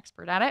not an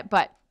expert at it.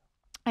 But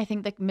I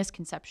think the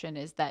misconception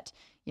is that,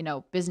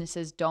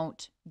 businesses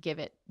don't give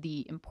it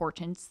the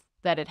importance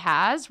that it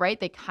has, right?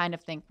 They kind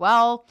of think,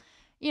 well,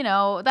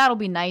 that'll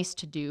be nice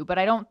to do, but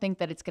I don't think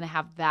that it's going to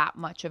have that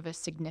much of a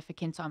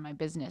significance on my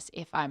business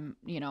if I'm,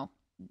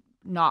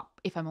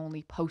 if I'm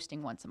only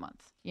posting once a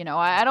month.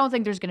 I don't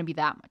think there's going to be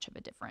that much of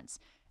a difference.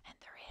 And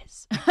there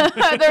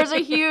is. There's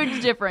a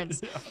huge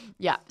difference.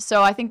 Yeah.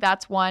 So I think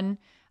that's one.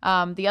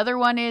 The other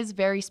one is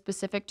very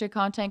specific to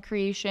content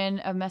creation,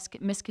 a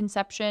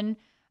misconception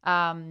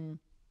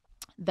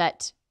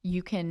that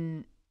you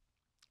can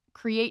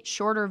create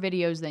shorter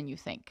videos than you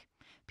think.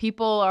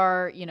 People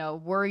are,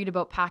 worried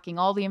about packing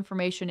all the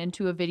information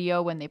into a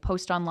video when they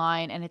post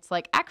online. And it's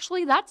like,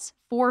 actually, that's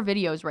 4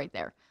 videos right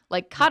there.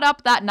 Like, cut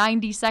up that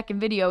 90-second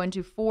video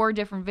into 4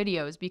 different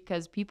videos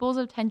because people's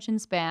attention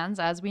spans,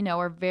 as we know,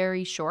 are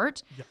very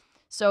short. Yeah.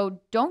 So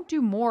don't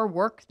do more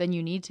work than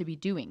you need to be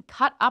doing.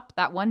 Cut up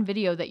that one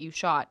video that you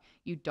shot.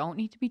 You don't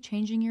need to be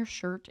changing your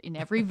shirt in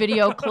every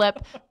video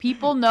clip.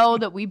 People know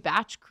that we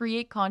batch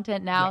create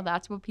content now. Yeah.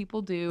 That's what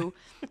people do.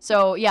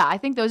 So yeah, I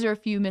think those are a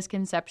few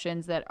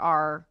misconceptions that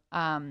are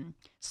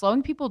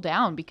slowing people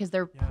down because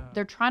they're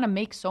trying to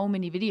make so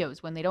many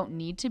videos when they don't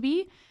need to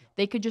be.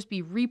 They could just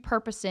be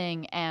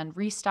repurposing and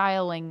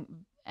restyling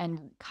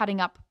and cutting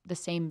up the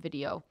same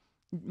video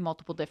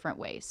multiple different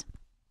ways.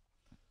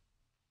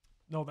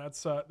 No,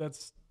 that's a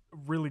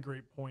really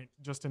great point.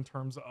 Just in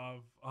terms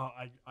of,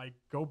 I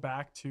go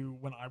back to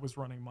when I was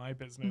running my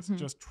business,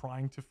 just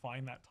trying to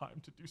find that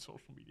time to do social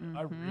media.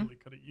 I really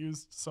could have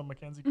used some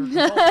Mackenzie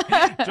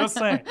consulting. Just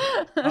saying.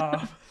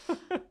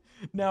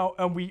 Now,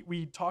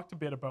 we talked a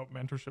bit about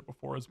mentorship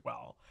before as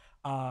well,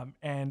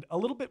 and a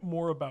little bit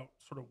more about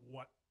sort of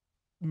what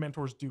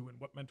mentors do and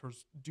what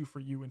mentors do for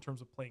you in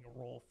terms of playing a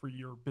role for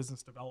your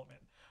business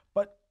development.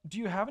 But do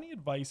you have any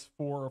advice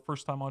for a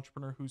first-time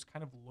entrepreneur who's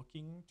kind of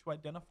looking to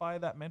identify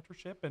that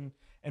mentorship and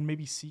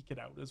maybe seek it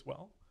out as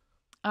well?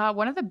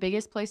 One of the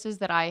biggest places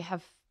that I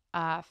have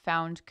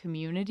found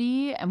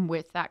community, and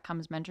with that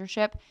comes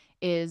mentorship,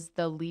 is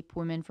the Leap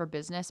Women for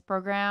Business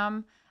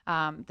program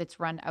that's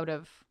run out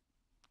of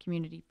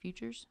Community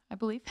Futures, I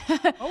believe.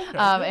 Okay.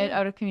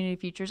 Out of Community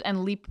Futures.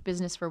 And Leap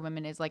Business for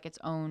Women is like its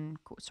own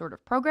sort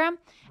of program.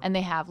 And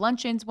they have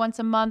luncheons once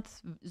a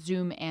month,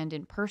 Zoom and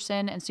in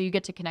person. And so you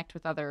get to connect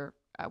with other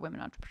women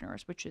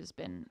entrepreneurs, which has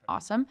been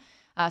awesome.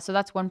 So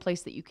that's one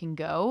place that you can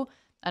go.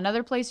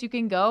 Another place you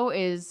can go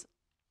is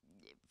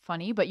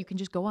funny, but you can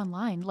just go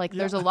online. Like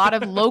there's a lot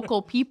of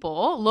local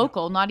people,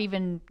 not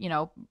even,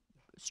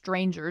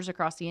 strangers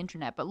across the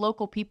internet, but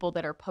local people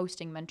that are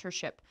posting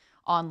mentorship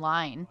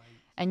online.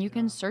 And you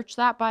can search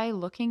that by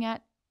looking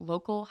at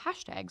local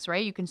hashtags,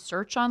 right? You can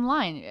search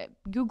online.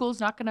 Google's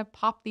not going to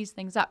pop these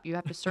things up. You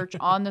have to search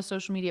on the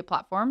social media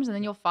platforms, and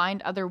then you'll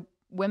find other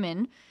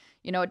women.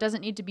 It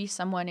doesn't need to be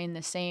someone in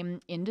the same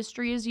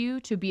industry as you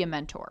to be a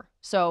mentor.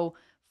 So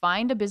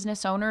find a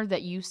business owner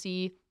that you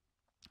see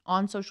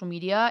on social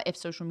media. If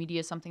social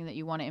media is something that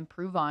you want to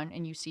improve on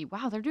and you see,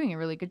 wow, they're doing a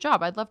really good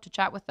job, I'd love to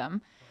chat with them.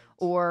 Right.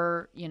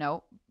 Or,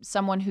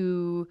 someone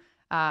who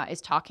is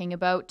talking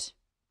about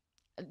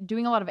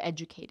doing a lot of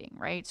educating,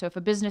 right? So if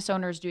a business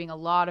owner is doing a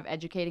lot of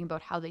educating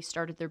about how they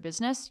started their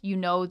business,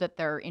 that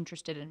they're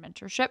interested in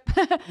mentorship,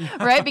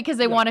 right? Because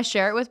they want to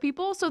share it with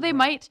people. So they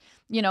might,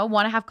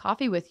 want to have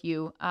coffee with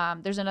you.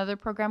 There's another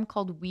program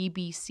called We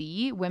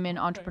BC, Women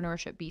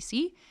Entrepreneurship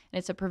BC, and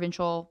it's a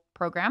provincial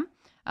program.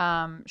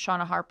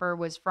 Shauna Harper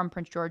was from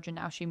Prince George, and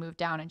now she moved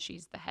down and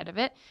she's the head of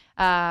it.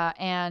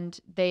 And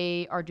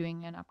they are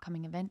doing an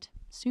upcoming event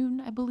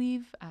soon, I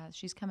believe.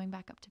 She's coming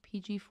back up to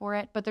PG for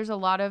it. But there's a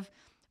lot of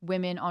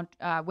women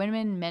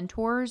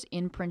mentors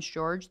in Prince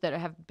George that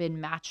have been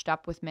matched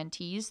up with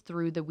mentees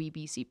through the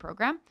WeBC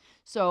program.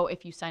 So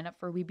if you sign up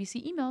for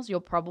WeBC emails,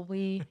 you'll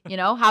probably,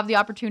 have the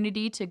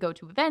opportunity to go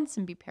to events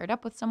and be paired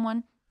up with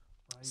someone.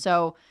 Right.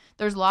 So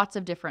there's lots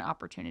of different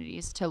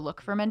opportunities to look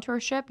for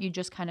mentorship. You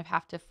just kind of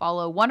have to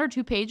follow 1 or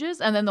 2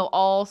 pages and then they'll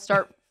all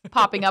start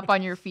popping up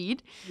on your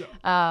feed.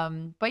 Yeah.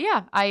 But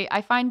yeah,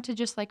 I find to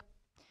just like,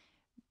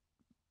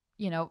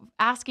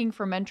 asking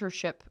for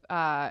mentorship,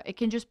 it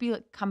can just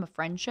become a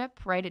friendship,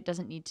 right? It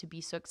doesn't need to be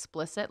so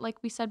explicit,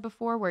 like we said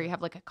before, where you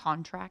have like a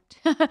contract.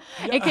 Yeah.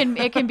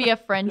 It can be a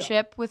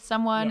friendship with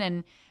someone,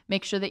 and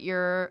make sure that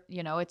you're,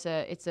 it's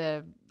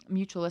a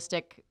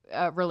mutualistic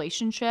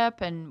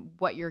relationship, and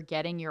what you're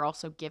getting, you're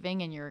also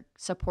giving, and you're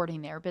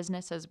supporting their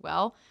business as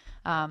well.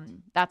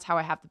 That's how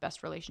I have the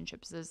best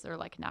relationships. Is they're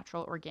like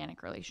natural,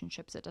 organic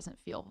relationships. It doesn't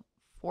feel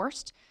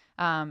forced.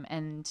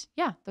 And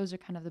yeah, those are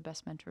kind of the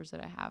best mentors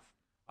that I have.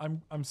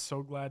 I'm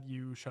so glad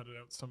you shouted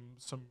out some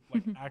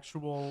like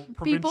actual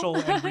provincial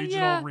and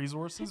regional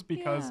resources,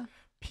 because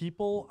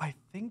people, I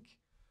think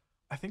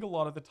a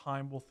lot of the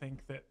time will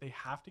think that they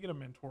have to get a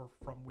mentor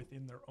from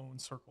within their own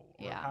circle,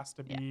 or it has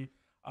to be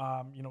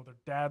their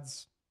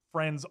dad's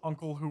friend's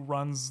uncle who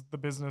runs the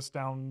business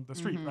down the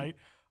street, right?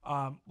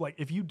 Like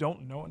if you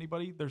don't know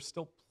anybody, there's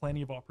still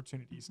plenty of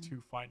opportunities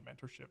to find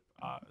mentorship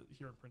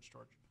here in Prince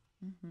George.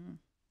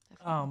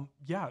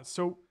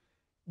 So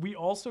we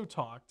also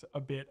talked a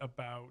bit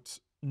about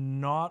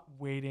not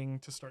waiting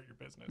to start your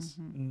business,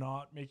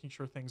 not making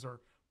sure things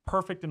are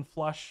perfect and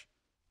flush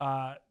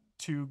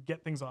to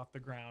get things off the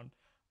ground.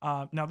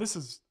 Now, this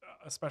is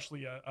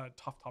especially a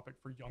tough topic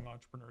for young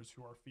entrepreneurs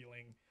who are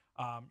feeling,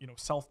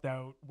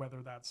 self-doubt,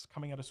 whether that's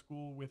coming out of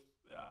school with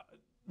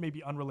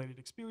maybe unrelated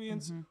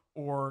experience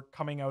or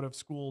coming out of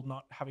school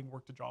not having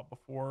worked a job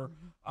before.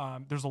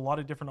 There's a lot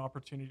of different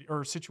opportunity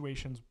or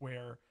situations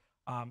where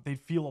they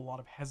feel a lot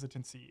of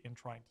hesitancy in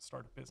trying to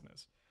start a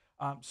business.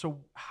 So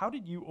how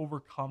did you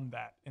overcome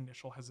that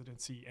initial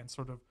hesitancy and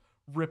sort of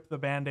rip the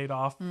Band-Aid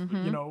off,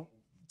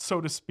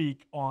 so to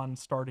speak, on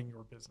starting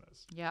your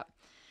business? Yep.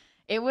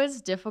 It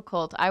was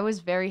difficult. I was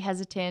very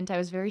hesitant. I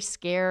was very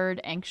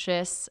scared,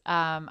 anxious.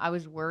 I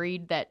was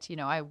worried that,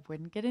 I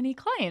wouldn't get any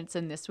clients.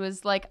 And this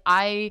was like,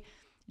 I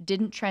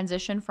didn't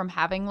transition from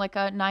having like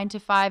a 9 to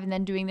 5 and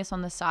then doing this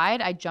on the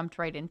side. I jumped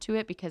right into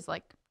it because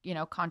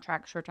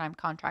short-time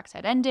contracts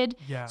had ended.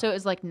 Yeah. So it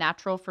was like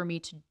natural for me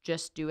to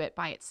just do it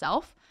by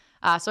itself.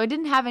 So I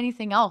didn't have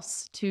anything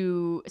else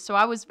so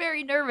I was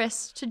very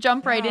nervous to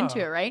jump right into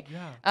it. Right.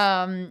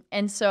 Yeah.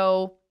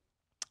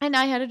 And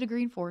I had a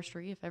degree in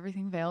forestry. If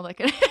everything failed, I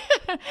could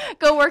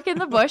go work in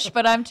the bush,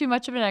 but I'm too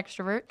much of an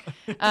extrovert.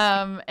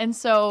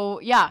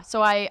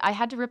 So I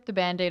had to rip the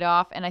Band-Aid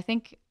off. And I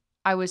think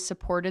I was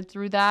supported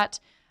through that,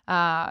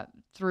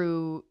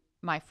 through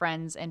my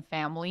friends and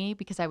family,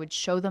 because I would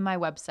show them my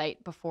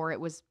website before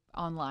it was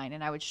online,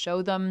 and I would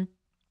show them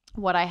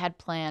what I had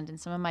planned and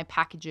some of my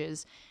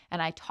packages.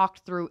 And I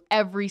talked through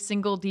every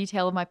single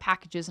detail of my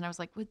packages. And I was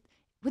like, would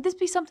this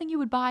be something you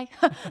would buy?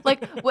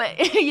 Like, what,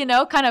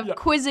 kind of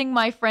quizzing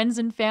my friends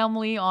and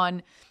family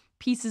on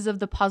pieces of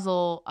the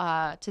puzzle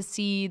to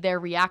see their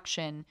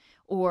reaction,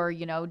 or,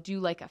 do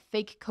like a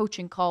fake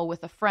coaching call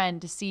with a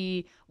friend to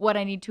see what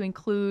I need to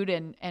include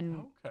and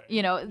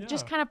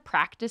just kind of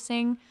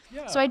practicing.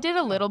 Yeah. So I did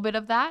a little bit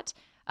of that.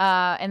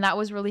 And that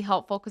was really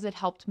helpful because it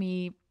helped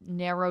me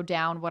narrow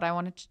down what I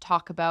wanted to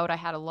talk about. I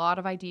had a lot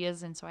of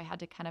ideas, and so I had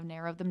to kind of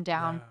narrow them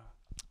down,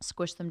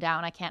 squish them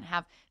down. I can't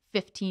have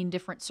 15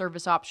 different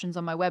service options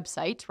on my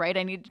website, right?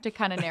 I needed to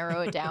kind of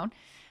narrow it down.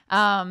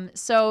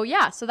 So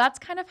that's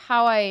kind of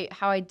how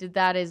I did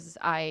that. Is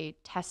I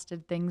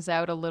tested things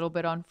out a little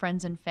bit on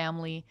friends and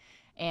family,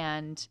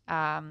 and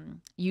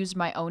used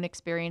my own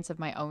experience of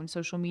my own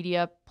social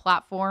media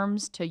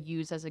platforms to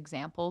use as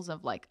examples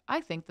of like, I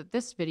think that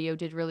this video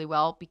did really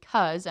well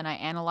because, and I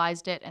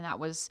analyzed it, and that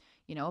was,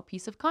 a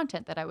piece of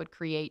content that I would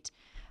create.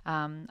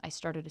 I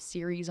started a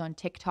series on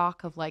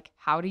TikTok of like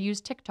how to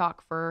use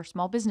TikTok for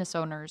small business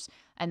owners.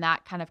 And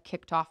that kind of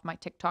kicked off my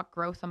TikTok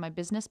growth on my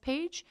business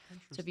page.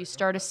 So if you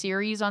start a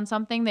series on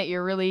something that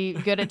you're really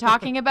good at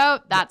talking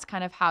about, that's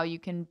kind of how you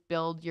can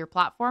build your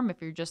platform.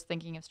 If you're just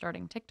thinking of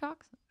starting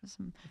TikTok,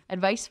 some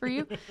advice for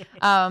you.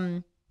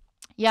 So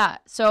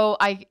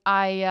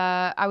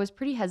I was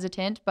pretty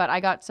hesitant, but I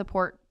got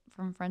support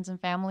from friends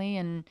and family,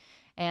 and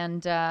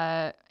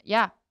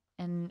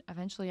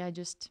eventually I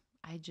just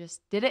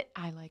did it.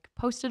 I like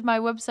posted my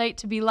website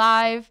to be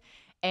live,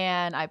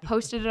 and I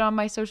posted it on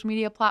my social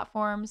media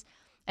platforms.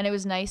 And it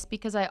was nice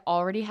because I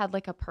already had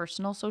like a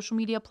personal social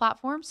media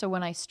platform. So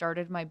when I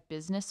started my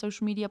business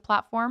social media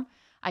platform,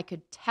 I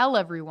could tell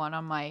everyone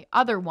on my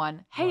other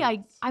one, hey,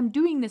 Right. I'm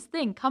doing this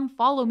thing. Come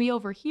follow me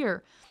over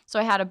here. So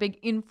I had a big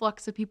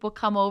influx of people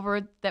come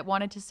over that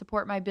wanted to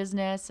support my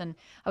business. And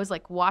I was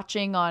like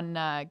watching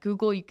on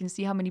Google. You can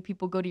see how many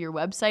people go to your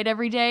website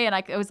every day. And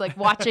I was like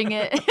watching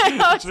it.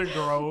 To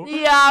grow.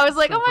 Yeah, I was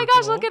like, oh my Super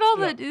gosh, cool. look at all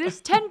Yeah.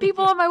 there's 10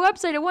 people on my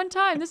website at one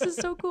time. This is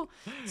so cool.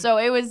 So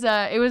it was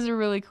a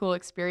really cool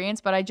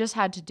experience, but I just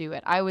had to do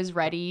it. I was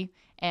ready.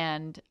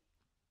 And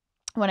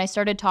when I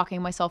started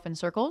talking myself in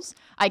circles,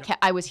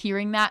 I was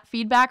hearing that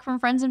feedback from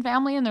friends and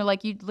family, and they're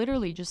like, you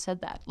literally just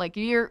said that. Like,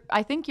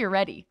 I think you're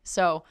ready.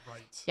 So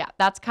Right. yeah,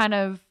 that's kind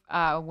of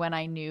when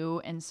I knew.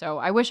 And so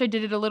I wish I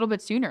did it a little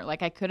bit sooner.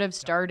 Like I could have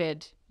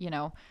started,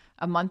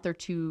 a month or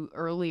two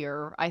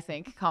earlier, I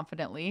think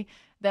confidently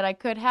that I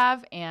could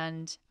have.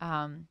 And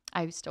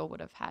I still would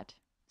have had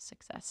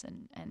success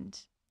and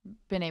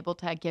been able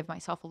to give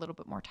myself a little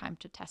bit more time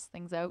to test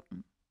things out.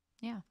 And,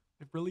 yeah.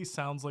 It really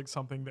sounds like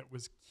something that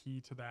was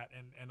key to that.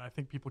 And I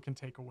think people can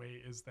take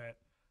away is that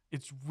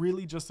it's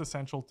really just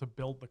essential to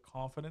build the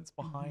confidence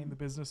behind the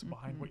business and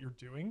behind what you're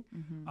doing.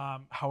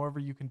 However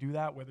you can do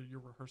that, whether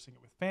you're rehearsing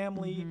it with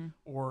family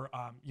or,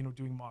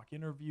 doing mock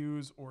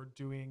interviews or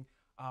doing,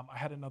 I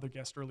had another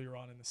guest earlier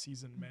on in the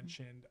season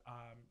mentioned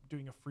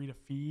doing a free to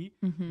fee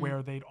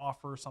where they'd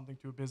offer something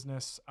to a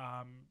business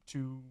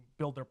to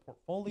build their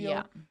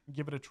portfolio,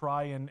 give it a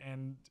try,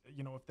 and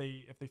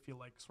if they feel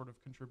like sort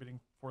of contributing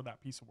for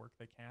that piece of work,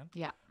 they can.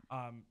 Yeah.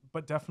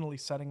 But definitely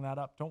setting that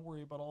up. Don't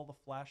worry about all the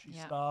flashy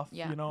stuff.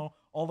 Yeah.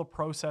 All the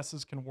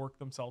processes can work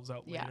themselves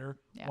out Yeah. later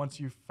Yeah. once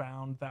you've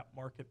found that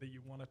market that you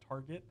want to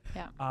target.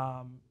 Yeah.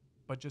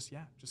 But just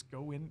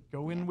go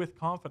in with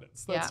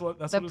confidence. Yeah. That's what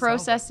The it sounds like.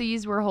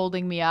 processes were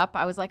holding me up.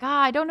 I was like,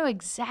 I don't know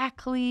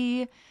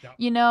exactly,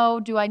 Yeah.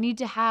 do I need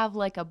to have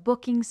like a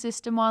booking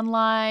system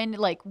online?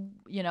 Like,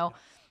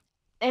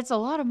 it's a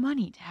lot of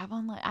money to have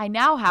online. I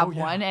now have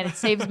one and it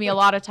saves me a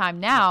lot of time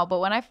now. But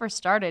when I first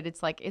started,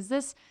 it's like, is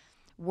this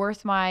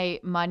worth my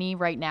money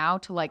right now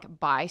to like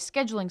buy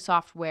scheduling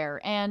software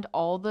and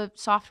all the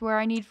software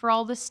I need for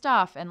all this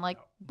stuff and like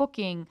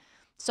booking?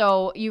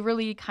 So you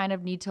really kind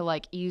of need to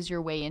like ease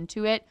your way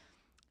into it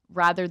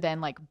rather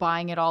than like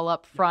buying it all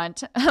up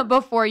front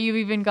before you've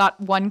even got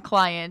one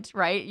client,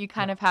 right? You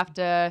kind of have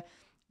to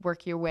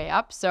work your way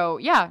up. So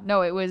yeah,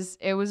 no, it was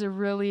a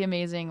really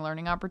amazing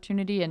learning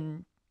opportunity.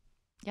 And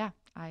yeah,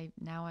 I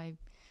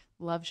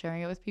love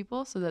sharing it with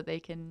people so that they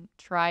can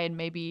try and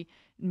maybe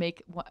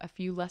make a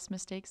few less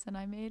mistakes than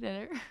I made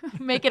or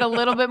make it a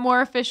little bit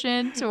more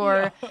efficient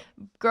or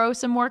grow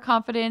some more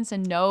confidence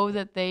and know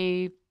that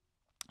they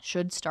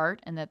should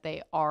start and that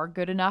they are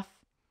good enough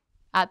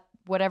at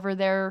whatever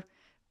their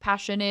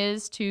passion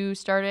is to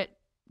start it,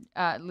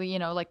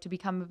 like to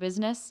become a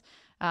business.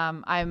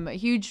 I'm a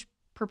huge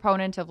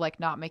proponent of like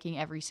not making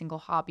every single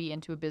hobby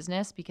into a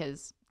business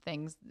because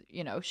things,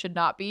 should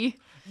not be,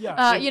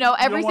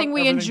 everything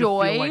we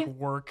enjoy. Like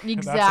work.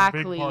 Exactly. That's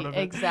a big part of it.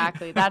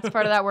 Exactly. That's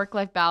part of that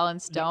work-life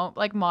balance. Don't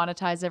like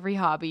monetize every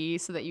hobby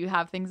so that you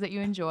have things that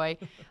you enjoy.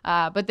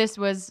 But this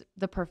was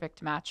the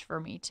perfect match for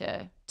me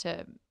to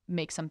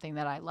make something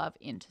that I love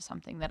into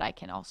something that I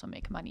can also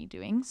make money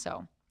doing.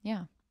 So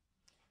yeah.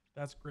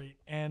 That's great.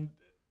 And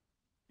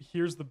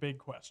here's the big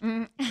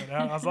question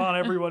that's on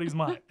everybody's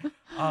mind.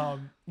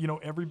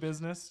 Every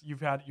business you've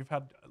had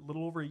a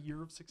little over a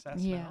year of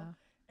success now.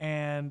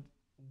 And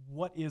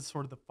what is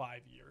sort of the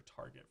 5-year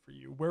target for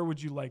you? Where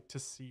would you like to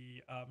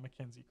see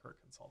Mackenzie Kerr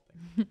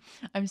Consulting?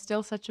 I'm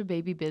still such a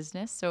baby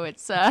business, so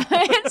it's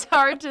it's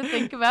hard to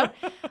think about.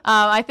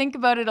 I think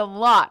about it a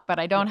lot, but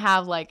I don't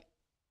have like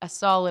a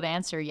solid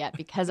answer yet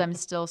because I'm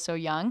still so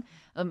young,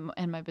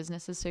 and my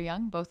business is so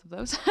young, both of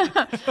those.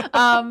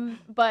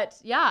 But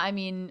yeah, I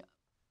mean,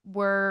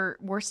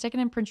 we're sticking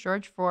in Prince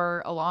George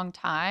for a long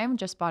time.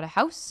 Just bought a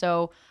house,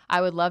 so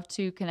I would love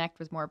to connect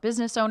with more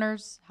business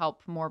owners,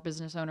 help more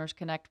business owners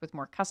connect with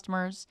more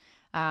customers.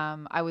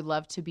 I would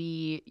love to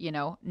be,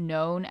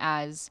 known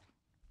as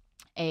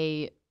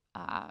a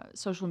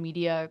social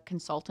media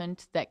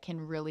consultant that can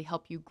really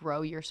help you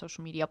grow your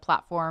social media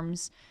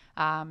platforms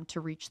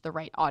to reach the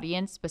right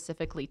audience,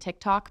 specifically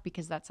TikTok,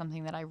 because that's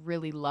something that I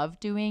really love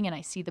doing and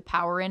I see the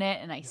power in it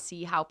and I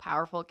see how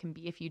powerful it can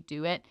be if you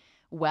do it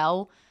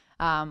well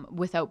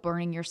without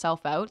burning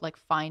yourself out, like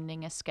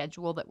finding a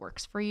schedule that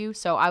works for you.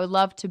 So I would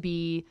love to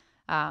be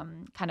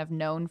kind of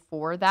known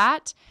for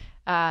that.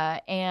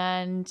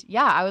 And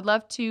yeah, I would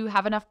love to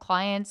have enough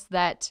clients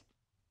that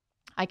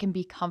I can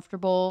be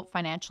comfortable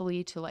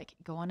financially to like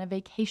go on a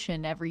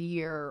vacation every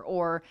year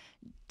or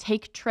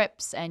take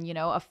trips and,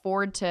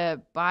 afford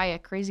to buy a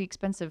crazy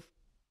expensive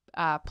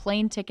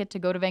plane ticket to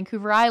go to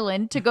Vancouver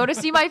Island to go to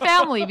see my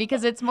family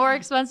because it's more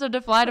expensive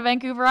to fly to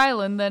Vancouver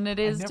Island than it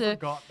is I to. never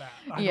got that.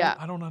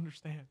 I don't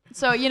understand.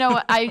 So,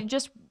 I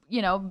just,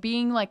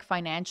 being like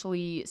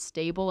financially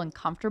stable and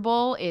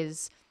comfortable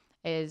is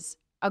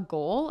a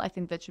goal. I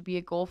think that should be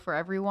a goal for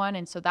everyone.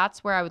 And so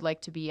that's where I would like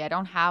to be. I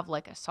don't have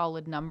like a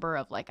solid number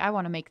of like, I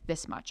want to make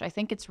this much. I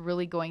think it's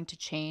really going to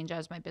change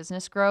as my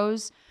business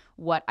grows,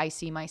 what I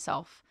see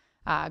myself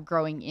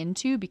growing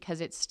into,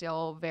 because it's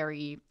still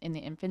very in the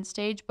infant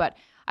stage. But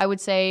I would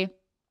say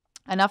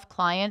enough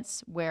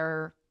clients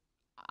where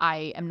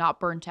I am not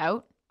burnt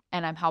out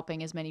and I'm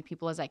helping as many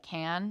people as I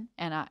can.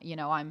 And,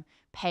 I'm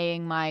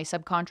paying my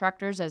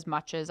subcontractors as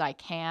much as I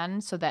can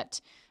so that,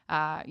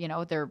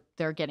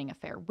 they're getting a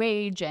fair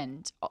wage,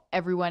 and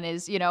everyone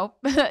is,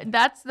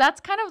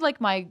 that's kind of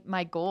like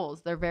my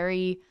goals. They're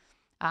very,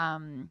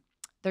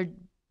 they're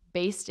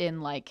based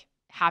in like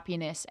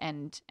happiness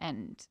and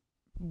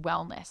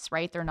wellness,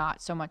 right? They're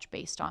not so much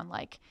based on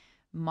like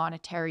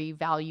monetary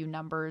value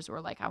numbers,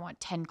 or like I want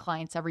 10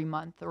 clients every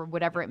month or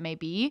whatever it may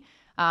be.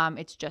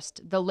 It's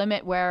just the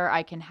limit where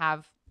I can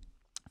have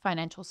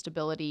financial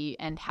stability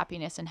and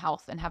happiness and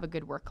health and have a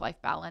good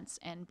work-life balance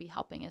and be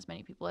helping as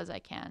many people as I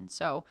can.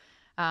 So,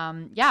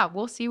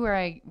 we'll see where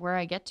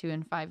I get to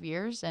in 5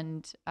 years.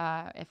 And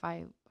if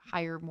I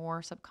hire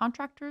more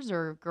subcontractors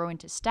or grow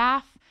into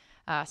staff.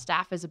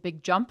 Staff is a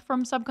big jump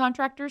from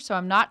subcontractors, so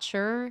I'm not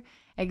sure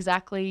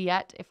exactly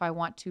yet if I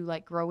want to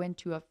like grow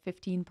into a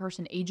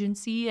 15-person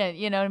agency, and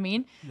you know what I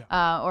mean?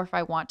 Yeah. Or if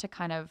I want to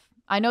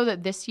I know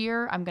that this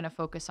year I'm going to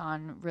focus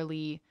on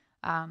really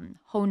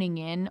honing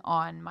in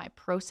on my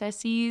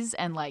processes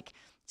and like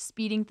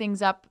speeding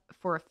things up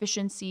for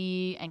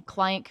efficiency and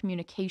client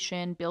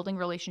communication, building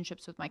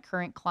relationships with my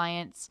current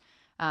clients,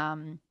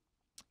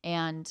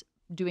 and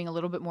doing a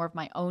little bit more of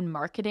my own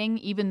marketing.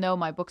 Even though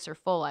my books are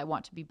full, I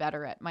want to be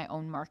better at my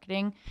own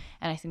marketing.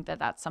 And I think that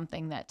that's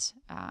something that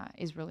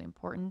is really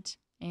important.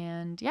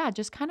 And yeah,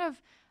 just kind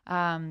of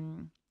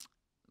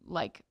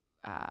what's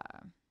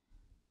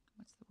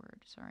the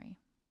word? Sorry.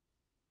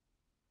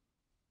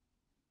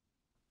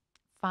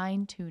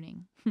 Fine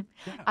tuning. Yeah.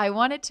 I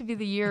want it to be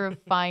the year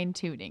of fine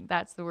tuning.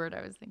 That's the word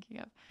I was thinking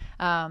of.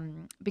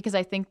 Because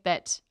I think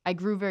that I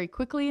grew very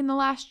quickly in the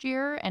last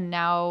year, and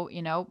now,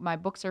 my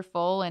books are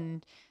full,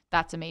 and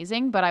that's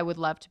amazing. But I would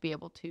love to be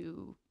able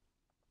to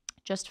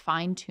just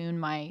fine tune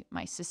my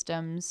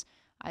systems.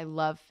 I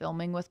love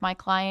filming with my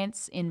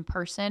clients in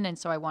person. And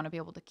so I want to be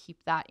able to keep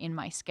that in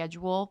my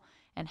schedule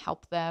and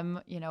help them,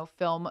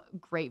 film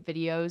great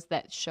videos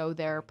that show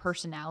their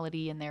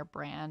personality and their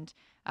brand,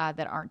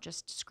 that aren't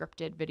just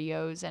scripted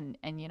videos, and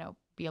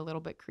be a little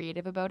bit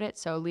creative about it.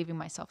 So leaving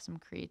myself some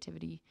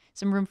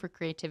room for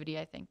creativity,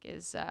 I think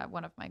is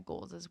one of my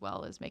goals, as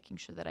well as making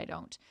sure that I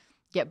don't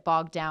get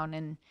bogged down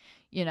in,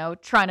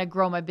 trying to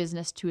grow my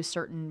business to a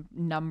certain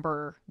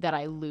number, that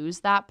I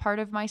lose that part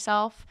of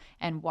myself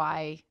and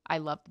why I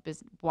love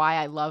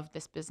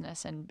this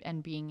business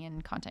and being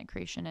in content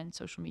creation and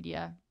social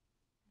media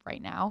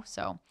right now.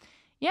 So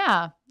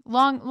yeah,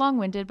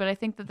 long-winded, but I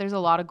think that there's a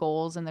lot of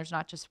goals and there's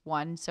not just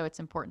one. So it's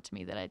important to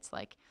me that it's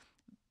like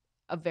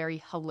a very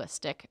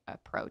holistic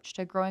approach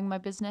to growing my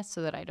business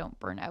so that I don't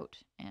burn out.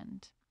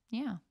 And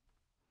yeah.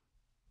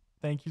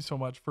 Thank you so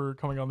much for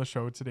coming on the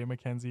show today,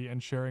 Mackenzie,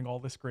 and sharing all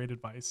this great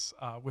advice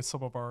with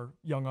some of our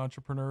young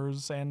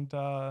entrepreneurs. And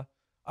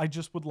I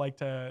just would like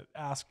to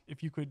ask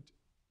if you could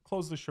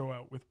close the show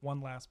out with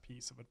one last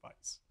piece of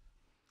advice.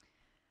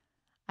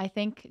 I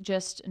think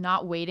just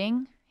not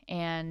waiting,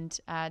 and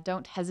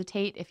don't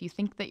hesitate if you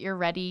think that you're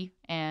ready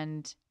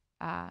and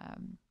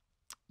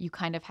you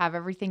kind of have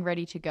everything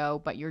ready to go,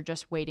 but you're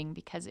just waiting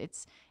because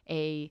it's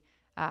an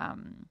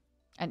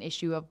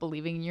issue of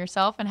believing in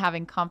yourself and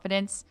having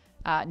confidence.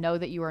 Know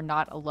that you are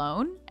not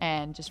alone,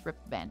 and just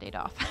rip the Band-Aid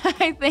off,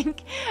 I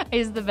think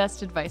is the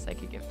best advice I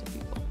could give to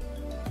people.